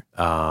 Sure.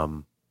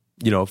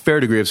 Fair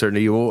degree of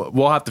certainty.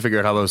 We'll have to figure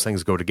out how those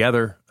things go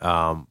together.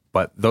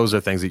 But those are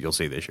things that you'll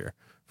see this year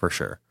for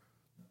sure.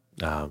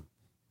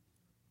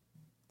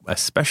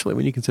 Especially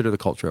when you consider the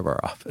culture of our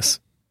office.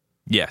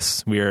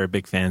 Yes, we are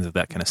big fans of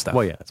that kind of stuff.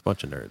 Well, yeah, it's a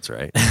bunch of nerds,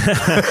 right?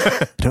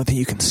 I don't think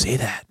you can say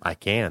that. I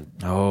can.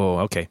 Oh,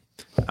 okay.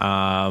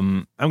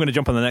 I'm going to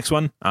jump on the next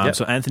one. Yep.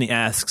 So Anthony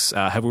asks,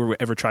 have we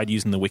ever tried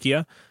using the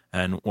Wikia,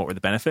 and what were the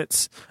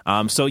benefits?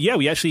 So yeah,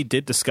 we actually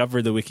did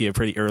discover the Wikia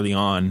pretty early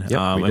on,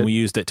 and we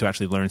used it to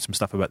actually learn some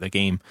stuff about the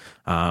game.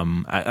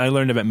 I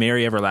learned about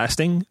Merry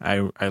Everlasting.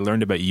 I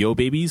learned about Yo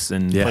Babies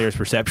and players'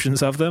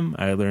 perceptions of them.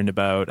 I learned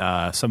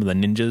about some of the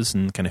ninjas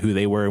and kind of who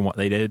they were and what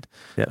they did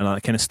and all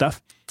that kind of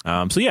stuff.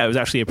 So yeah, it was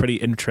actually a pretty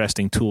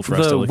interesting tool for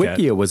us to look at.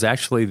 The Wikia was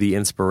actually the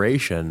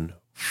inspiration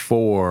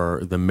for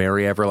the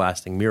Merry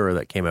Everlasting Mirror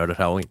that came out at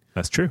Halloween.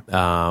 That's true.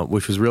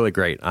 Which was really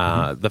great.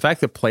 The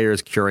fact that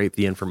players curate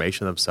the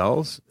information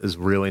themselves is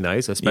really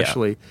nice,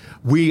 especially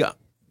we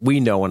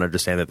know and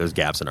understand that there's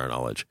gaps in our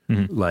knowledge.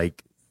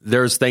 Like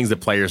there's things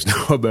that players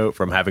know about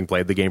from having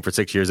played the game for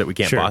 6 years that we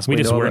can't possibly know.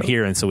 We just weren't about.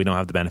 here, and so we don't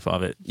have the benefit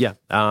of it. Yeah.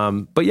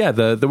 But yeah,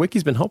 the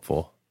Wiki's been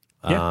helpful.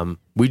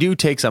 We do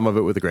take some of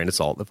it with a grain of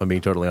salt, if I'm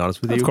being totally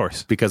honest with you. Of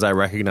course. Because I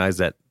recognize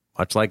that,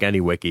 much like any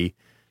wiki,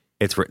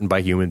 it's written by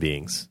human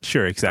beings.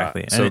 Sure,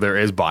 exactly. So there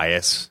is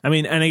bias. I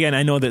mean, and again,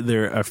 I know that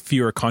there are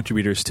fewer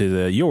contributors to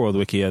the Your World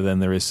Wikia than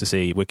there is to,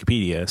 say,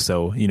 Wikipedia.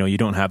 So, you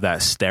don't have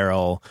that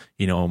sterile,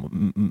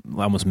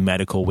 almost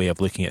medical way of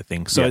looking at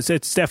things. So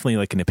it's definitely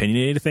like an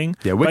opinionated thing.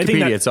 Yeah,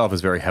 Wikipedia itself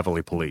is very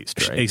heavily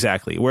policed, right?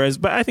 Exactly.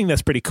 But I think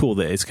that's pretty cool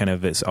that it's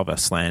of a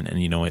slant, and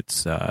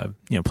it's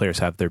players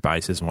have their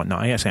biases and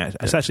whatnot.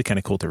 It's actually kind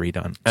of cool to read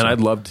on. And I'd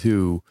love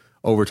to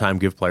over time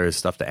give players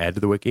stuff to add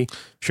to the wiki.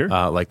 Sure.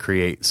 Like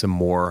create some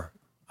more,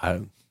 I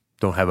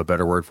don't have a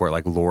better word for it,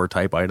 like lore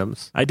type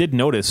items. I did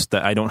notice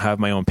that I don't have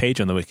my own page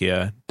on the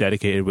Wikia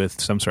dedicated with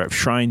some sort of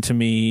shrine to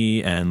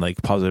me and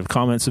like positive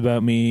comments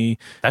about me.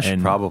 That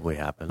should probably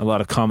happen. A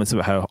lot of comments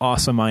about how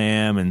awesome I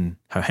am and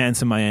how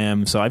handsome I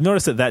am. So I've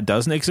noticed that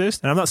doesn't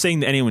exist. And I'm not saying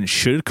that anyone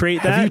should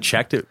create that. Have you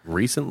checked it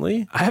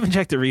recently? I haven't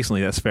checked it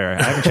recently. That's fair.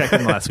 I haven't checked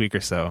it in the last week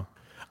or so.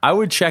 I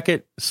would check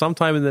it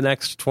sometime in the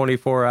next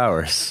 24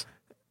 hours.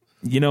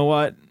 You know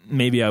what?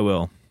 Maybe I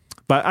will.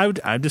 But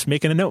I'm just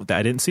making a note that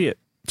I didn't see it.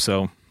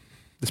 So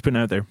just putting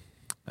it out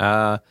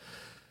there.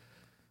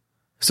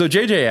 So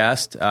JJ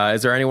asked,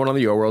 is there anyone on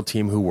the Your World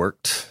team who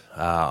worked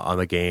on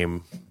the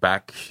game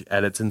back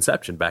at its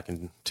inception, back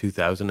in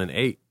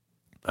 2008?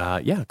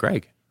 Yeah,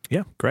 Greg.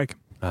 Yeah, Greg.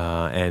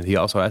 And he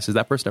also asked, is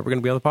that person ever going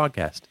to be on the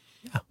podcast?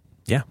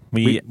 Yeah.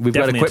 We've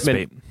got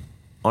equipment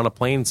on a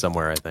plane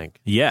somewhere, I think.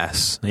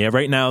 Yes. Yeah,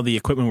 right now the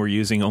equipment we're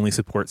using only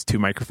supports 2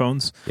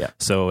 microphones. Yeah.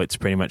 So it's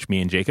pretty much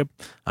me and Jacob.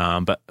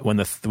 But when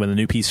the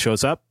new piece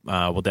shows up,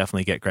 we'll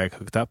definitely get Greg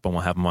hooked up and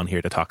we'll have him on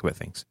here to talk about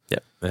things. Yeah.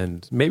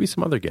 And maybe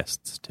some other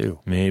guests too.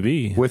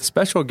 Maybe. With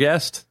special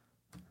guest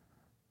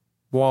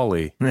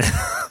Wally.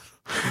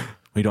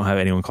 We don't have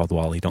anyone called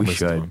Wally. Don't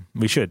listen to him.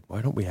 We should.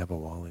 Why don't we have a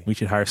Wally? We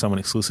should hire someone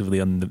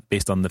exclusively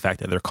based on the fact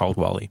that they're called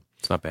Wally.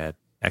 It's not bad.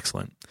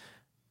 Excellent.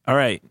 All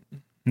right.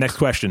 Next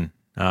question.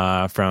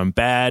 From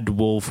Bad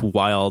Wolf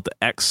Wild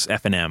X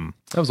FNM.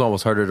 That was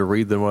almost harder to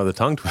read than one of the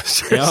tongue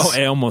twisters. Oh,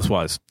 it almost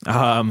was.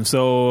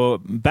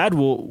 So Bad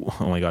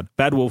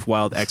Wolf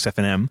Wild X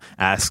FNM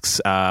asks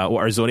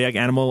what our zodiac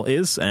animal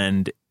is,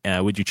 and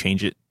would you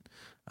change it?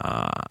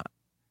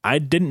 I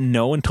didn't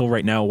know until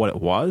right now what it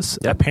was.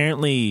 Yep.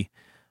 Apparently,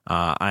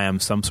 I am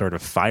some sort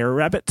of fire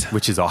rabbit,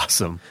 which is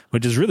awesome.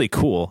 Which is really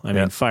cool. I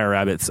mean, fire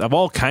rabbits, of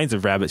all kinds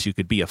of rabbits you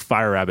could be, a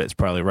fire rabbit is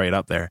probably right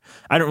up there.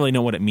 I don't really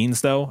know what it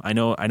means though. I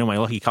know my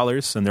lucky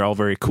colors and they're all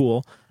very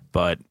cool,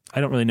 but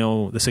I don't really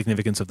know the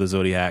significance of the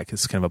zodiac.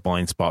 It's kind of a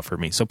blind spot for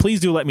me. So please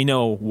do let me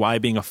know why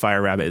being a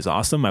fire rabbit is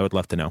awesome. I would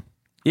love to know.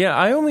 Yeah,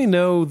 I only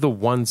know the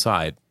one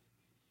side.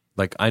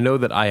 Like I know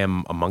that I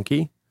am a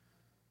monkey.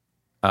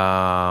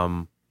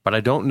 But I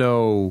don't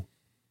know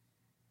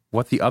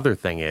what the other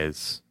thing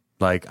is.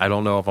 Like, I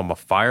don't know if I'm a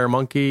fire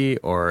monkey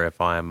or if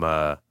I'm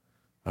a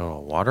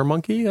water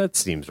monkey. That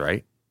seems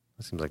right.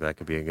 That seems like that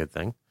could be a good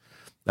thing.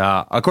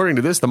 According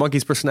to this, the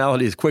monkey's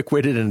personality is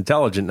quick-witted and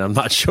intelligent, and I'm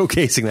not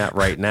showcasing that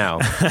right now.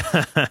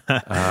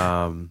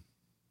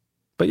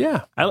 But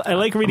yeah. I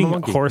like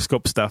reading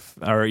horoscope stuff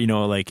or,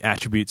 like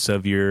attributes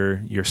of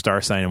your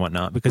star sign and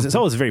whatnot, because it's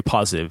always very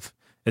positive.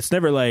 It's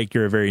never like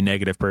you're a very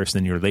negative person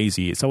and you're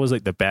lazy. It's always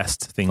like the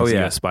best things you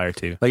aspire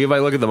to. Like if I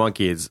look at the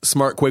monkey, it's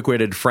smart,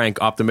 quick-witted,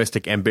 frank,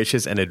 optimistic,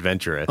 ambitious, and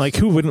adventurous. Like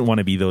who wouldn't want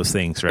to be those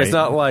things, right? It's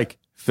not like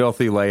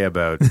filthy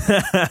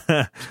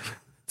layabout.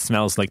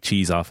 Smells like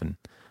cheese often.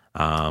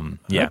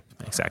 Yeah,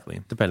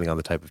 exactly. Depending on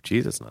the type of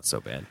cheese, it's not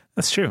so bad.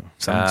 That's true.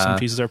 Some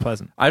cheeses are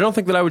pleasant. I don't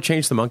think that I would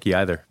change the monkey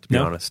either, to be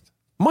honest.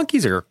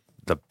 Monkeys are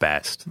the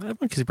best.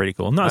 Monkeys are pretty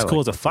cool. Not as cool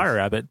as a fire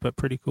rabbit, but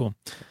pretty cool.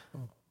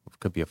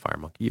 Could be a fire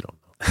monkey. You don't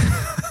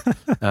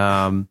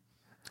know.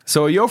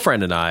 So a Yo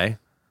friend and I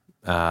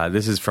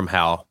This is from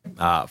Hal.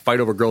 Fight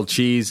over grilled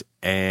cheese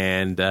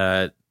and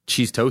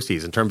cheese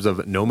toasties in terms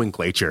of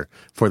nomenclature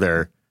for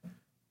their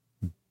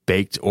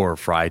baked or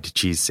fried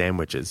cheese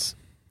sandwiches.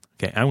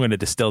 Okay, I'm going to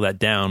distill that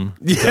down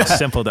to a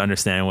simple to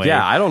understand way.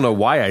 Yeah, I don't know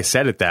why I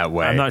said it that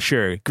way. I'm not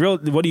sure.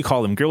 Grilled. What do you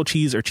call them? Grilled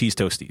cheese or cheese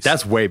toasties?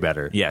 That's way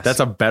better. Yes. That's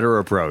a better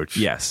approach.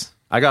 Yes.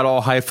 I got all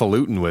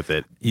highfalutin with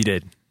it. You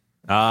did.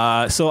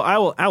 So I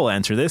will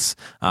answer this.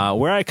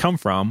 Where I come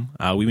from,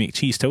 we make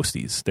cheese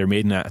toasties. They're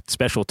made in a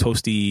special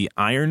toasty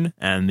iron,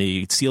 and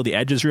they seal the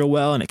edges real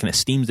well, and it kind of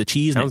steams the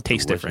cheese, and it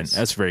tastes different.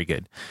 That's very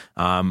good.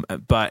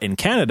 But in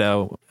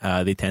Canada,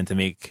 they tend to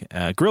make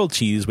grilled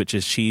cheese, which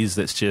is cheese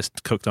that's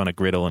just cooked on a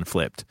griddle and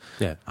flipped.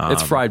 Yeah,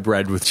 it's fried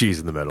bread with cheese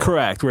in the middle.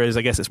 Correct. Whereas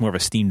I guess it's more of a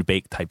steamed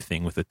bake type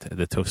thing with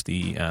the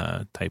toasty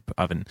type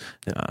oven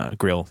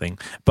grill thing.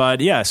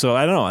 But yeah, so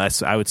I don't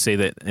know. I would say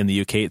that in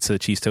the UK it's a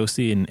cheese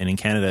toasty, and in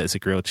Canada it's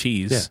a grilled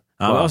cheese. Yeah.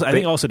 I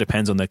think it also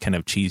depends on the kind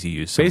of cheese you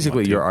use.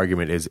 Basically, your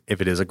argument is if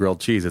it is a grilled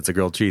cheese, it's a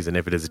grilled cheese, and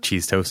if it is a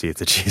cheese toasty,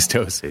 it's a cheese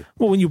toasty.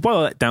 Well, when you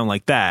boil it down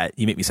like that,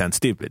 you make me sound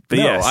stupid. But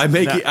no, yes, I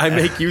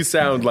make you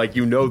sound like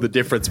you know the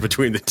difference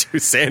between the two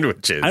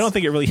sandwiches. I don't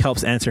think it really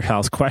helps answer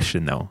Hal's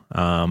question, though.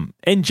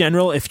 In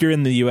general, if you're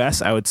in the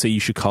U.S., I would say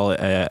you should call it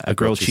a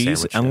grilled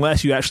cheese, sandwich,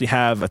 unless you actually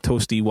have a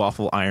toasty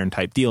waffle iron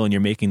type deal, and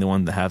you're making the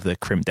one that have the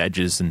crimped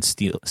edges and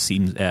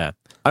seams.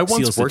 I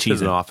once worked in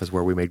an office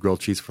where we made grilled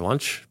cheese for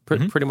lunch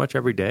pretty much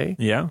every day.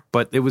 Yeah.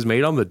 But it was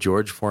made on the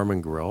George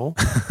Foreman grill.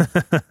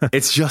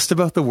 It's just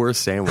about the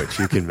worst sandwich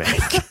you can make.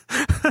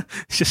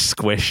 It's just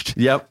squished.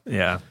 Yep.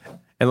 Yeah.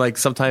 And like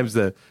sometimes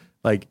the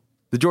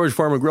George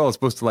Foreman grill is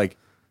supposed to like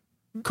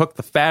cook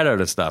the fat out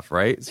of stuff,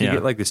 right? So you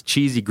get like this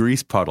cheesy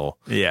grease puddle.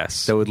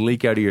 Yes. That would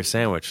leak out of your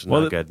sandwich.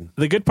 Not good.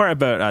 The good part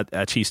about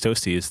a cheese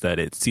toasty is that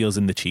it seals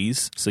in the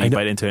cheese. So you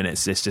bite into it and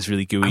it's just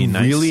really gooey and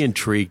nice. I'm really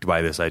intrigued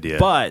by this idea.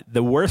 But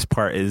the worst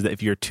part is that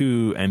if you're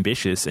too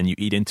ambitious and you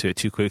eat into it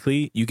too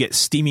quickly, you get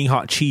steaming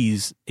hot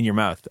cheese in your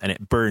mouth and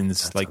it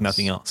burns like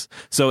nothing else.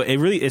 So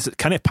it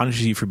kind of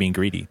punishes you for being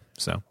greedy.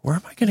 So where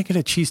am I going to get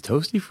a cheese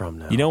toasty from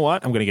now? You know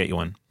what? I'm going to get you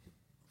one.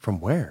 From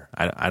where?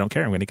 I don't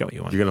care. I'm going to get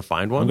you one. You're going to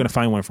find one? I'm going to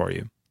find one for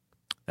you.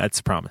 That's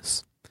a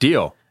promise.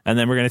 Deal. And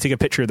then we're going to take a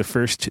picture of the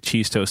first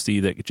cheese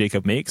toasty that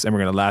Jacob makes, and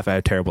we're going to laugh at how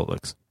terrible it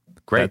looks.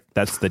 Great.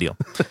 That's the deal.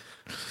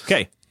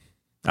 Okay.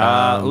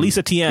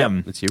 Lisa TM.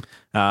 Yep, it's you.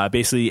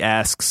 Basically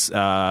asks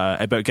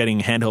about getting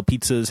handheld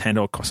pizzas,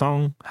 handheld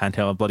croissant,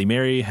 handheld Bloody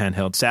Mary,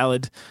 handheld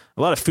salad,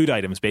 a lot of food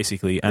items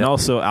basically, and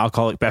also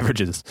alcoholic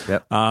beverages.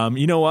 Yep.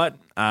 You know what?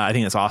 I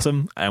think that's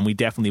awesome, and we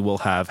definitely will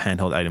have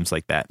handheld items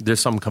like that. There's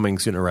some coming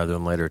sooner rather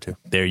than later too.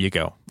 There you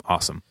go.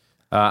 Awesome.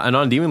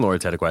 Anon Demon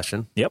Lords had a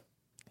question. Yep.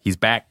 He's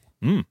back.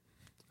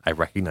 I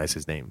recognize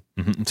his name.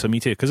 Mm-hmm. So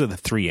me too, because of the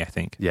 3, I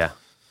think. Yeah.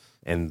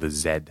 And the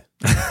Z.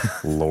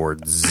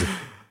 Lords.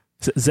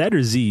 Z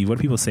or Z? What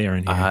do people say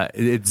around here?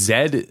 It's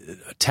Z.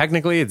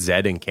 Technically, it's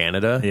Z in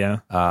Canada.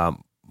 Yeah.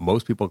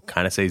 Most people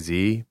kind of say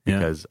Z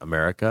because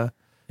America.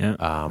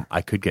 Yeah.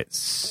 I could get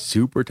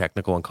super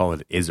technical and call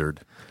it Izzard.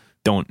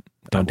 Don't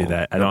do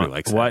that. I don't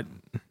like what.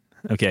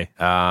 That. Okay.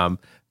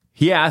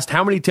 He asked,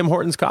 how many Tim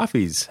Hortons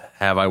coffees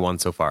have I won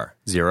so far?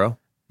 0.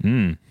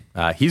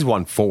 He's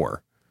won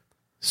 4.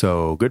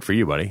 So good for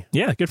you, buddy.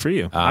 Yeah, good for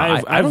you.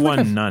 I've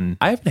won none.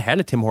 I haven't had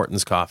a Tim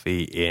Hortons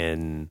coffee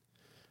in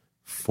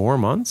 4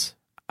 months.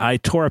 I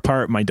tore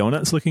apart my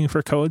donuts looking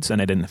for codes, and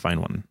I didn't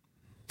find one.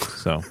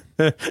 So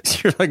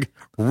you're like,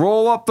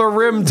 roll up the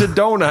rim to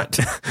donut.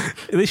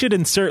 They should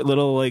insert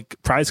little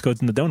like prize codes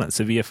in the donuts.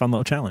 It'd be a fun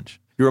little challenge.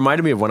 You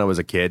reminded me of when I was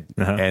a kid,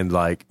 and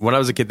like when I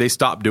was a kid, they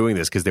stopped doing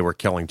this because they were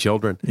killing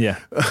children. Yeah,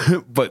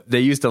 but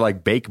they used to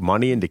like bake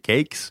money into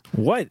cakes.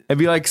 What? And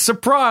be like,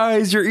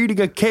 surprise! You're eating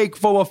a cake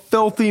full of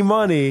filthy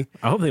money.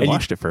 I hope they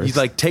washed it first. You'd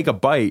like take a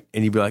bite,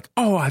 and you'd be like,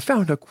 oh, I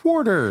found a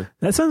quarter.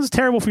 That sounds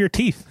terrible for your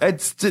teeth.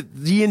 It's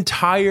the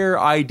entire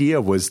idea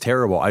was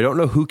terrible. I don't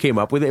know who came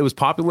up with it. It was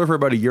popular for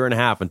about a year and a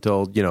half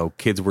until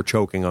kids were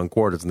choking on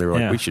quarters, and they were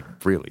like, we should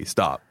really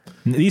stop.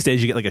 These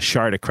days, you get like a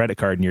shard of credit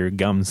card in your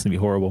gums. It'd be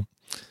horrible.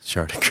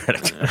 Shard of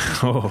credit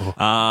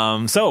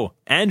card. So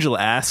Angela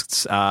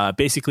asks,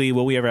 basically,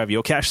 will we ever have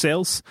Yocash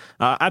sales?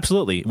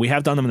 Absolutely. We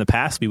have done them in the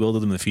past. We will do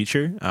them in the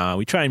future.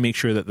 We try and make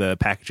sure that the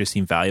packages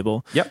seem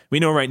valuable. Yep. We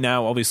know right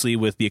now, obviously,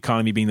 with the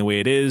economy being the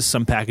way it is,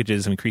 some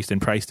packages have increased in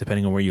price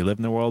depending on where you live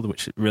in the world,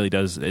 which really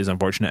is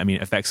unfortunate. I mean,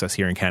 it affects us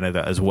here in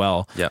Canada as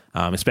well. Yep.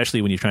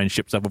 Especially when you're trying to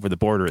ship stuff over the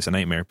border. It's a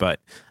nightmare. But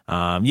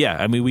I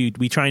mean,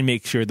 we try and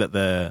make sure that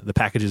the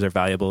packages are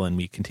valuable, and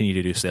we continue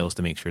to do sales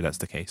to make sure that's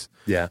the case.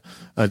 Yeah.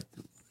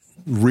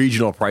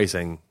 Regional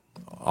pricing,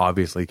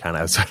 obviously kind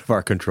of outside of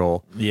our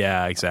control.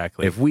 Yeah,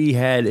 exactly. If we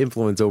had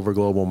influence over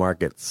global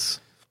markets,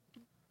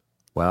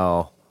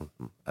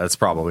 that's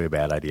probably a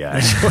bad idea,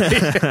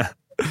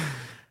 actually.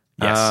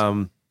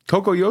 Yes.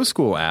 Coco Yo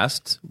School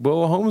asked,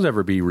 will Homes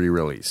ever be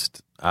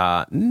re-released?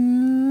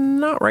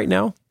 Not right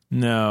now.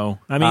 No.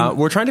 I mean,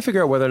 we're trying to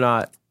figure out whether or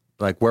not,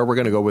 like, where we're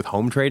going to go with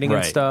home trading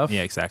and stuff.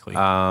 Yeah, exactly.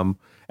 And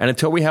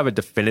until we have a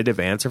definitive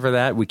answer for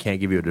that, we can't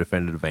give you a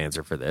definitive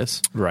answer for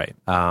this. Right.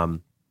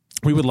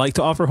 We would like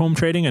to offer home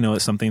trading. I know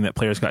it's something that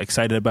players got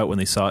excited about when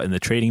they saw it in the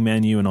trading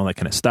menu and all that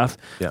kind of stuff.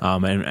 Yeah.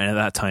 And at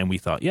that time, we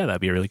thought, yeah,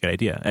 that'd be a really good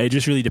idea. It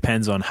just really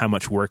depends on how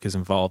much work is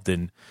involved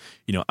in,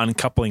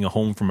 uncoupling a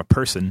home from a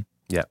person.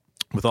 Yeah.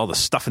 With all the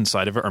stuff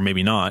inside of it, or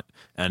maybe not,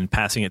 and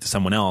passing it to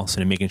someone else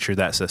and making sure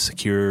that's a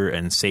secure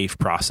and safe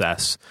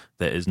process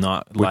that is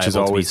not liable Which is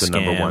always to be the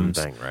number one scammed.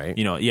 thing, right?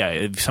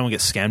 If someone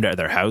gets scammed out of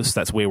their house,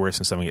 that's way worse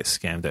than someone gets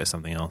scammed out of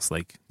something else.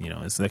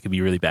 That could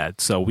be really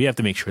bad. So we have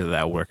to make sure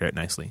that will work out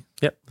nicely.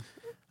 Yep.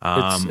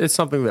 It's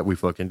something that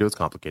we've looked into. It's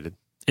complicated.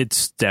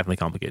 It's definitely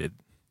complicated.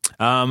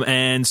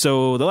 And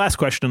so the last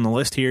question on the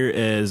list here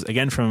is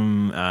again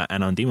from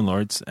Anon Demon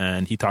Lords,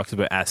 and he talks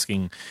about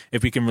asking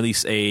if we can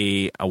release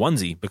a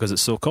onesie because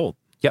it's so cold.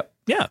 Yep.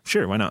 Yeah,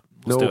 sure. Why not?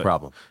 Let's do No it.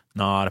 problem.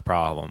 Not a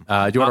problem. Do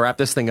you want to wrap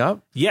this thing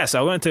up? Yes,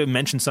 I wanted to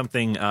mention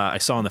something I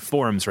saw on the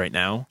forums right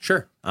now.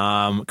 Sure.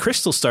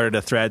 Crystal started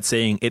a thread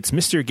saying it's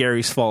Mr.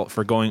 Gary's fault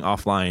for going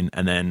offline,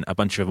 and then a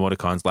bunch of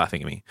emoticons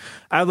laughing at me.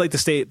 I would like to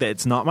state that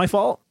it's not my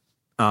fault.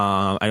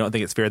 I don't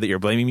think it's fair that you're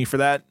blaming me for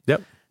that.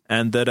 Yep.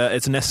 And that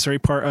it's a necessary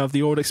part of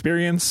the old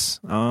experience.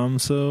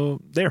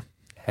 So there.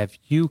 Have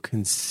you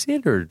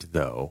considered,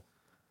 though,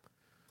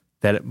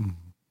 that it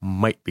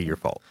might be your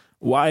fault?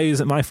 Why is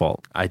it my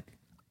fault? I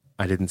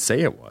didn't say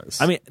it was.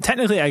 I mean,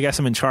 technically, I guess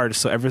I'm in charge,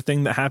 so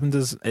everything that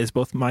happens is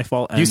both my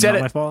fault and You said not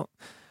it. my fault.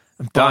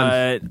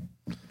 Done.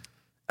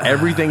 But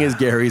Everything is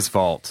Gary's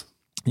fault.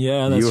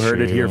 yeah, that's You heard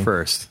true. it here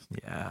first.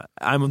 Yeah,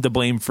 I'm to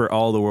blame for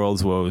all the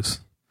world's woes.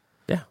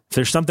 Yeah. If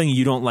there's something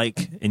you don't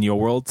like in your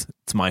world,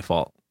 it's my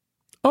fault.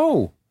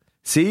 Oh,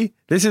 see,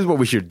 this is what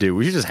we should do.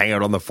 We should just hang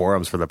out on the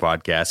forums for the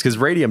podcast because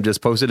Radium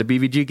just posted a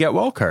BVG Get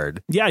Well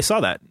card. Yeah, I saw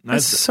that.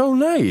 That's so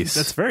nice.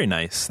 That's very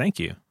nice. Thank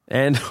you.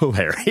 And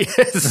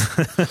hilarious.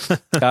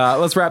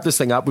 Let's wrap this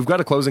thing up. We've got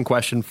a closing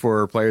question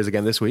for players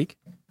again this week.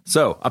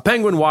 So, a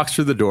penguin walks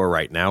through the door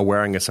right now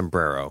wearing a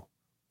sombrero.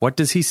 What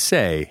does he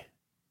say,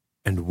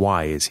 and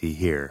why is he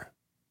here?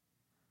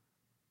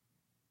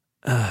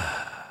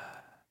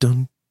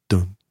 Dun,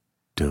 dun,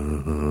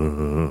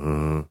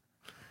 dun.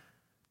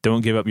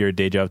 Don't give up your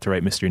day job to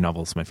write mystery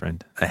novels, my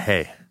friend.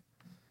 Hey,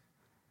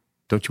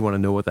 don't you want to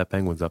know what that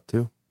penguin's up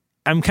to?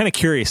 I'm kind of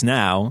curious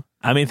now.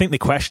 I mean, I think the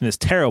question is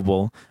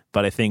terrible,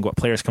 but I think what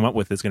players come up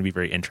with is going to be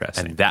very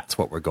interesting. And that's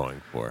what we're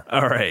going for.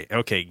 All right.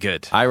 Okay,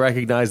 good. I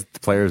recognize that the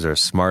players are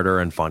smarter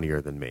and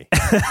funnier than me.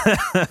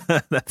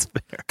 That's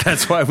fair.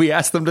 That's why we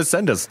ask them to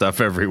send us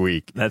stuff every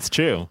week. That's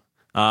true.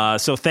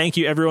 So thank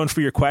you, everyone,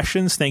 for your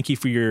questions. Thank you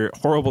for your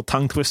horrible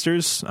tongue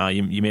twisters.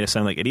 You made us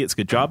sound like idiots.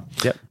 Good job.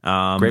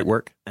 Yep. Great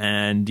work.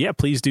 And yeah,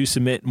 please do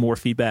submit more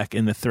feedback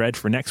in the thread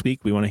for next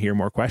week. We want to hear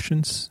more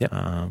questions. Yep.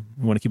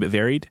 We want to keep it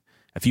varied.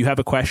 If you have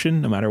a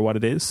question, no matter what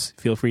it is,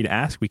 feel free to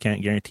ask. We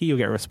can't guarantee you'll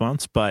get a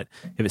response, but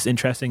if it's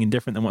interesting and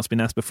different than what's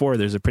been asked before,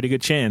 there's a pretty good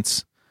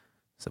chance.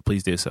 So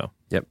please do so.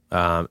 Yep.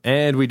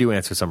 And we do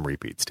answer some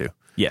repeats too.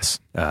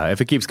 Yes.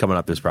 If it keeps coming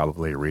up, there's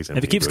probably a reason.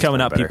 If it keeps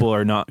coming up, people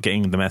are not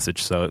getting the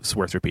message, so it's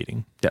worth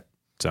repeating. Yep.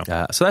 So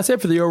that's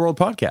it for the Yo World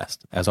podcast.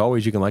 As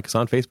always, you can like us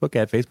on Facebook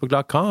at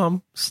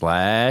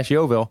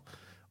facebook.com/Yoville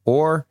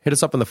or hit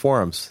us up in the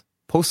forums.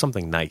 Post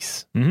something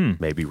nice.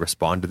 Maybe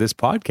respond to this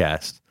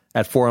podcast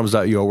at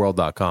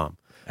forums.yoworld.com.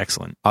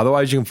 excellent.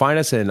 Otherwise, you can find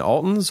us in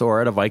Alton's or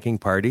at a Viking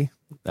party.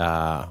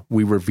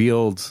 We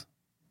revealed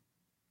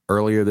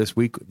earlier this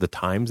week the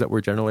times that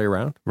we're generally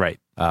around. Right.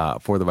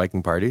 For the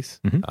Viking parties.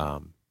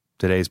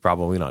 Today's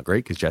probably not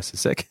great because Jess is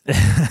sick.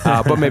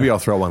 But maybe I'll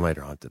throw one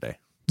later on today.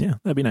 Yeah,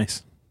 that'd be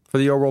nice. For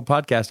the Your World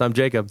podcast, I'm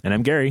Jacob. And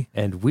I'm Gary.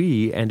 And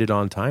we ended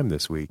on time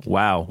this week.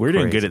 Wow, we're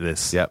doing Crazy. good at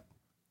this. Yep.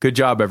 Good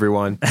job,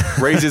 everyone.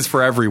 Raises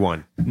for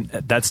everyone.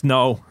 That's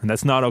not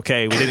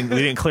okay. We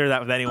didn't clear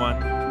that with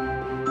anyone.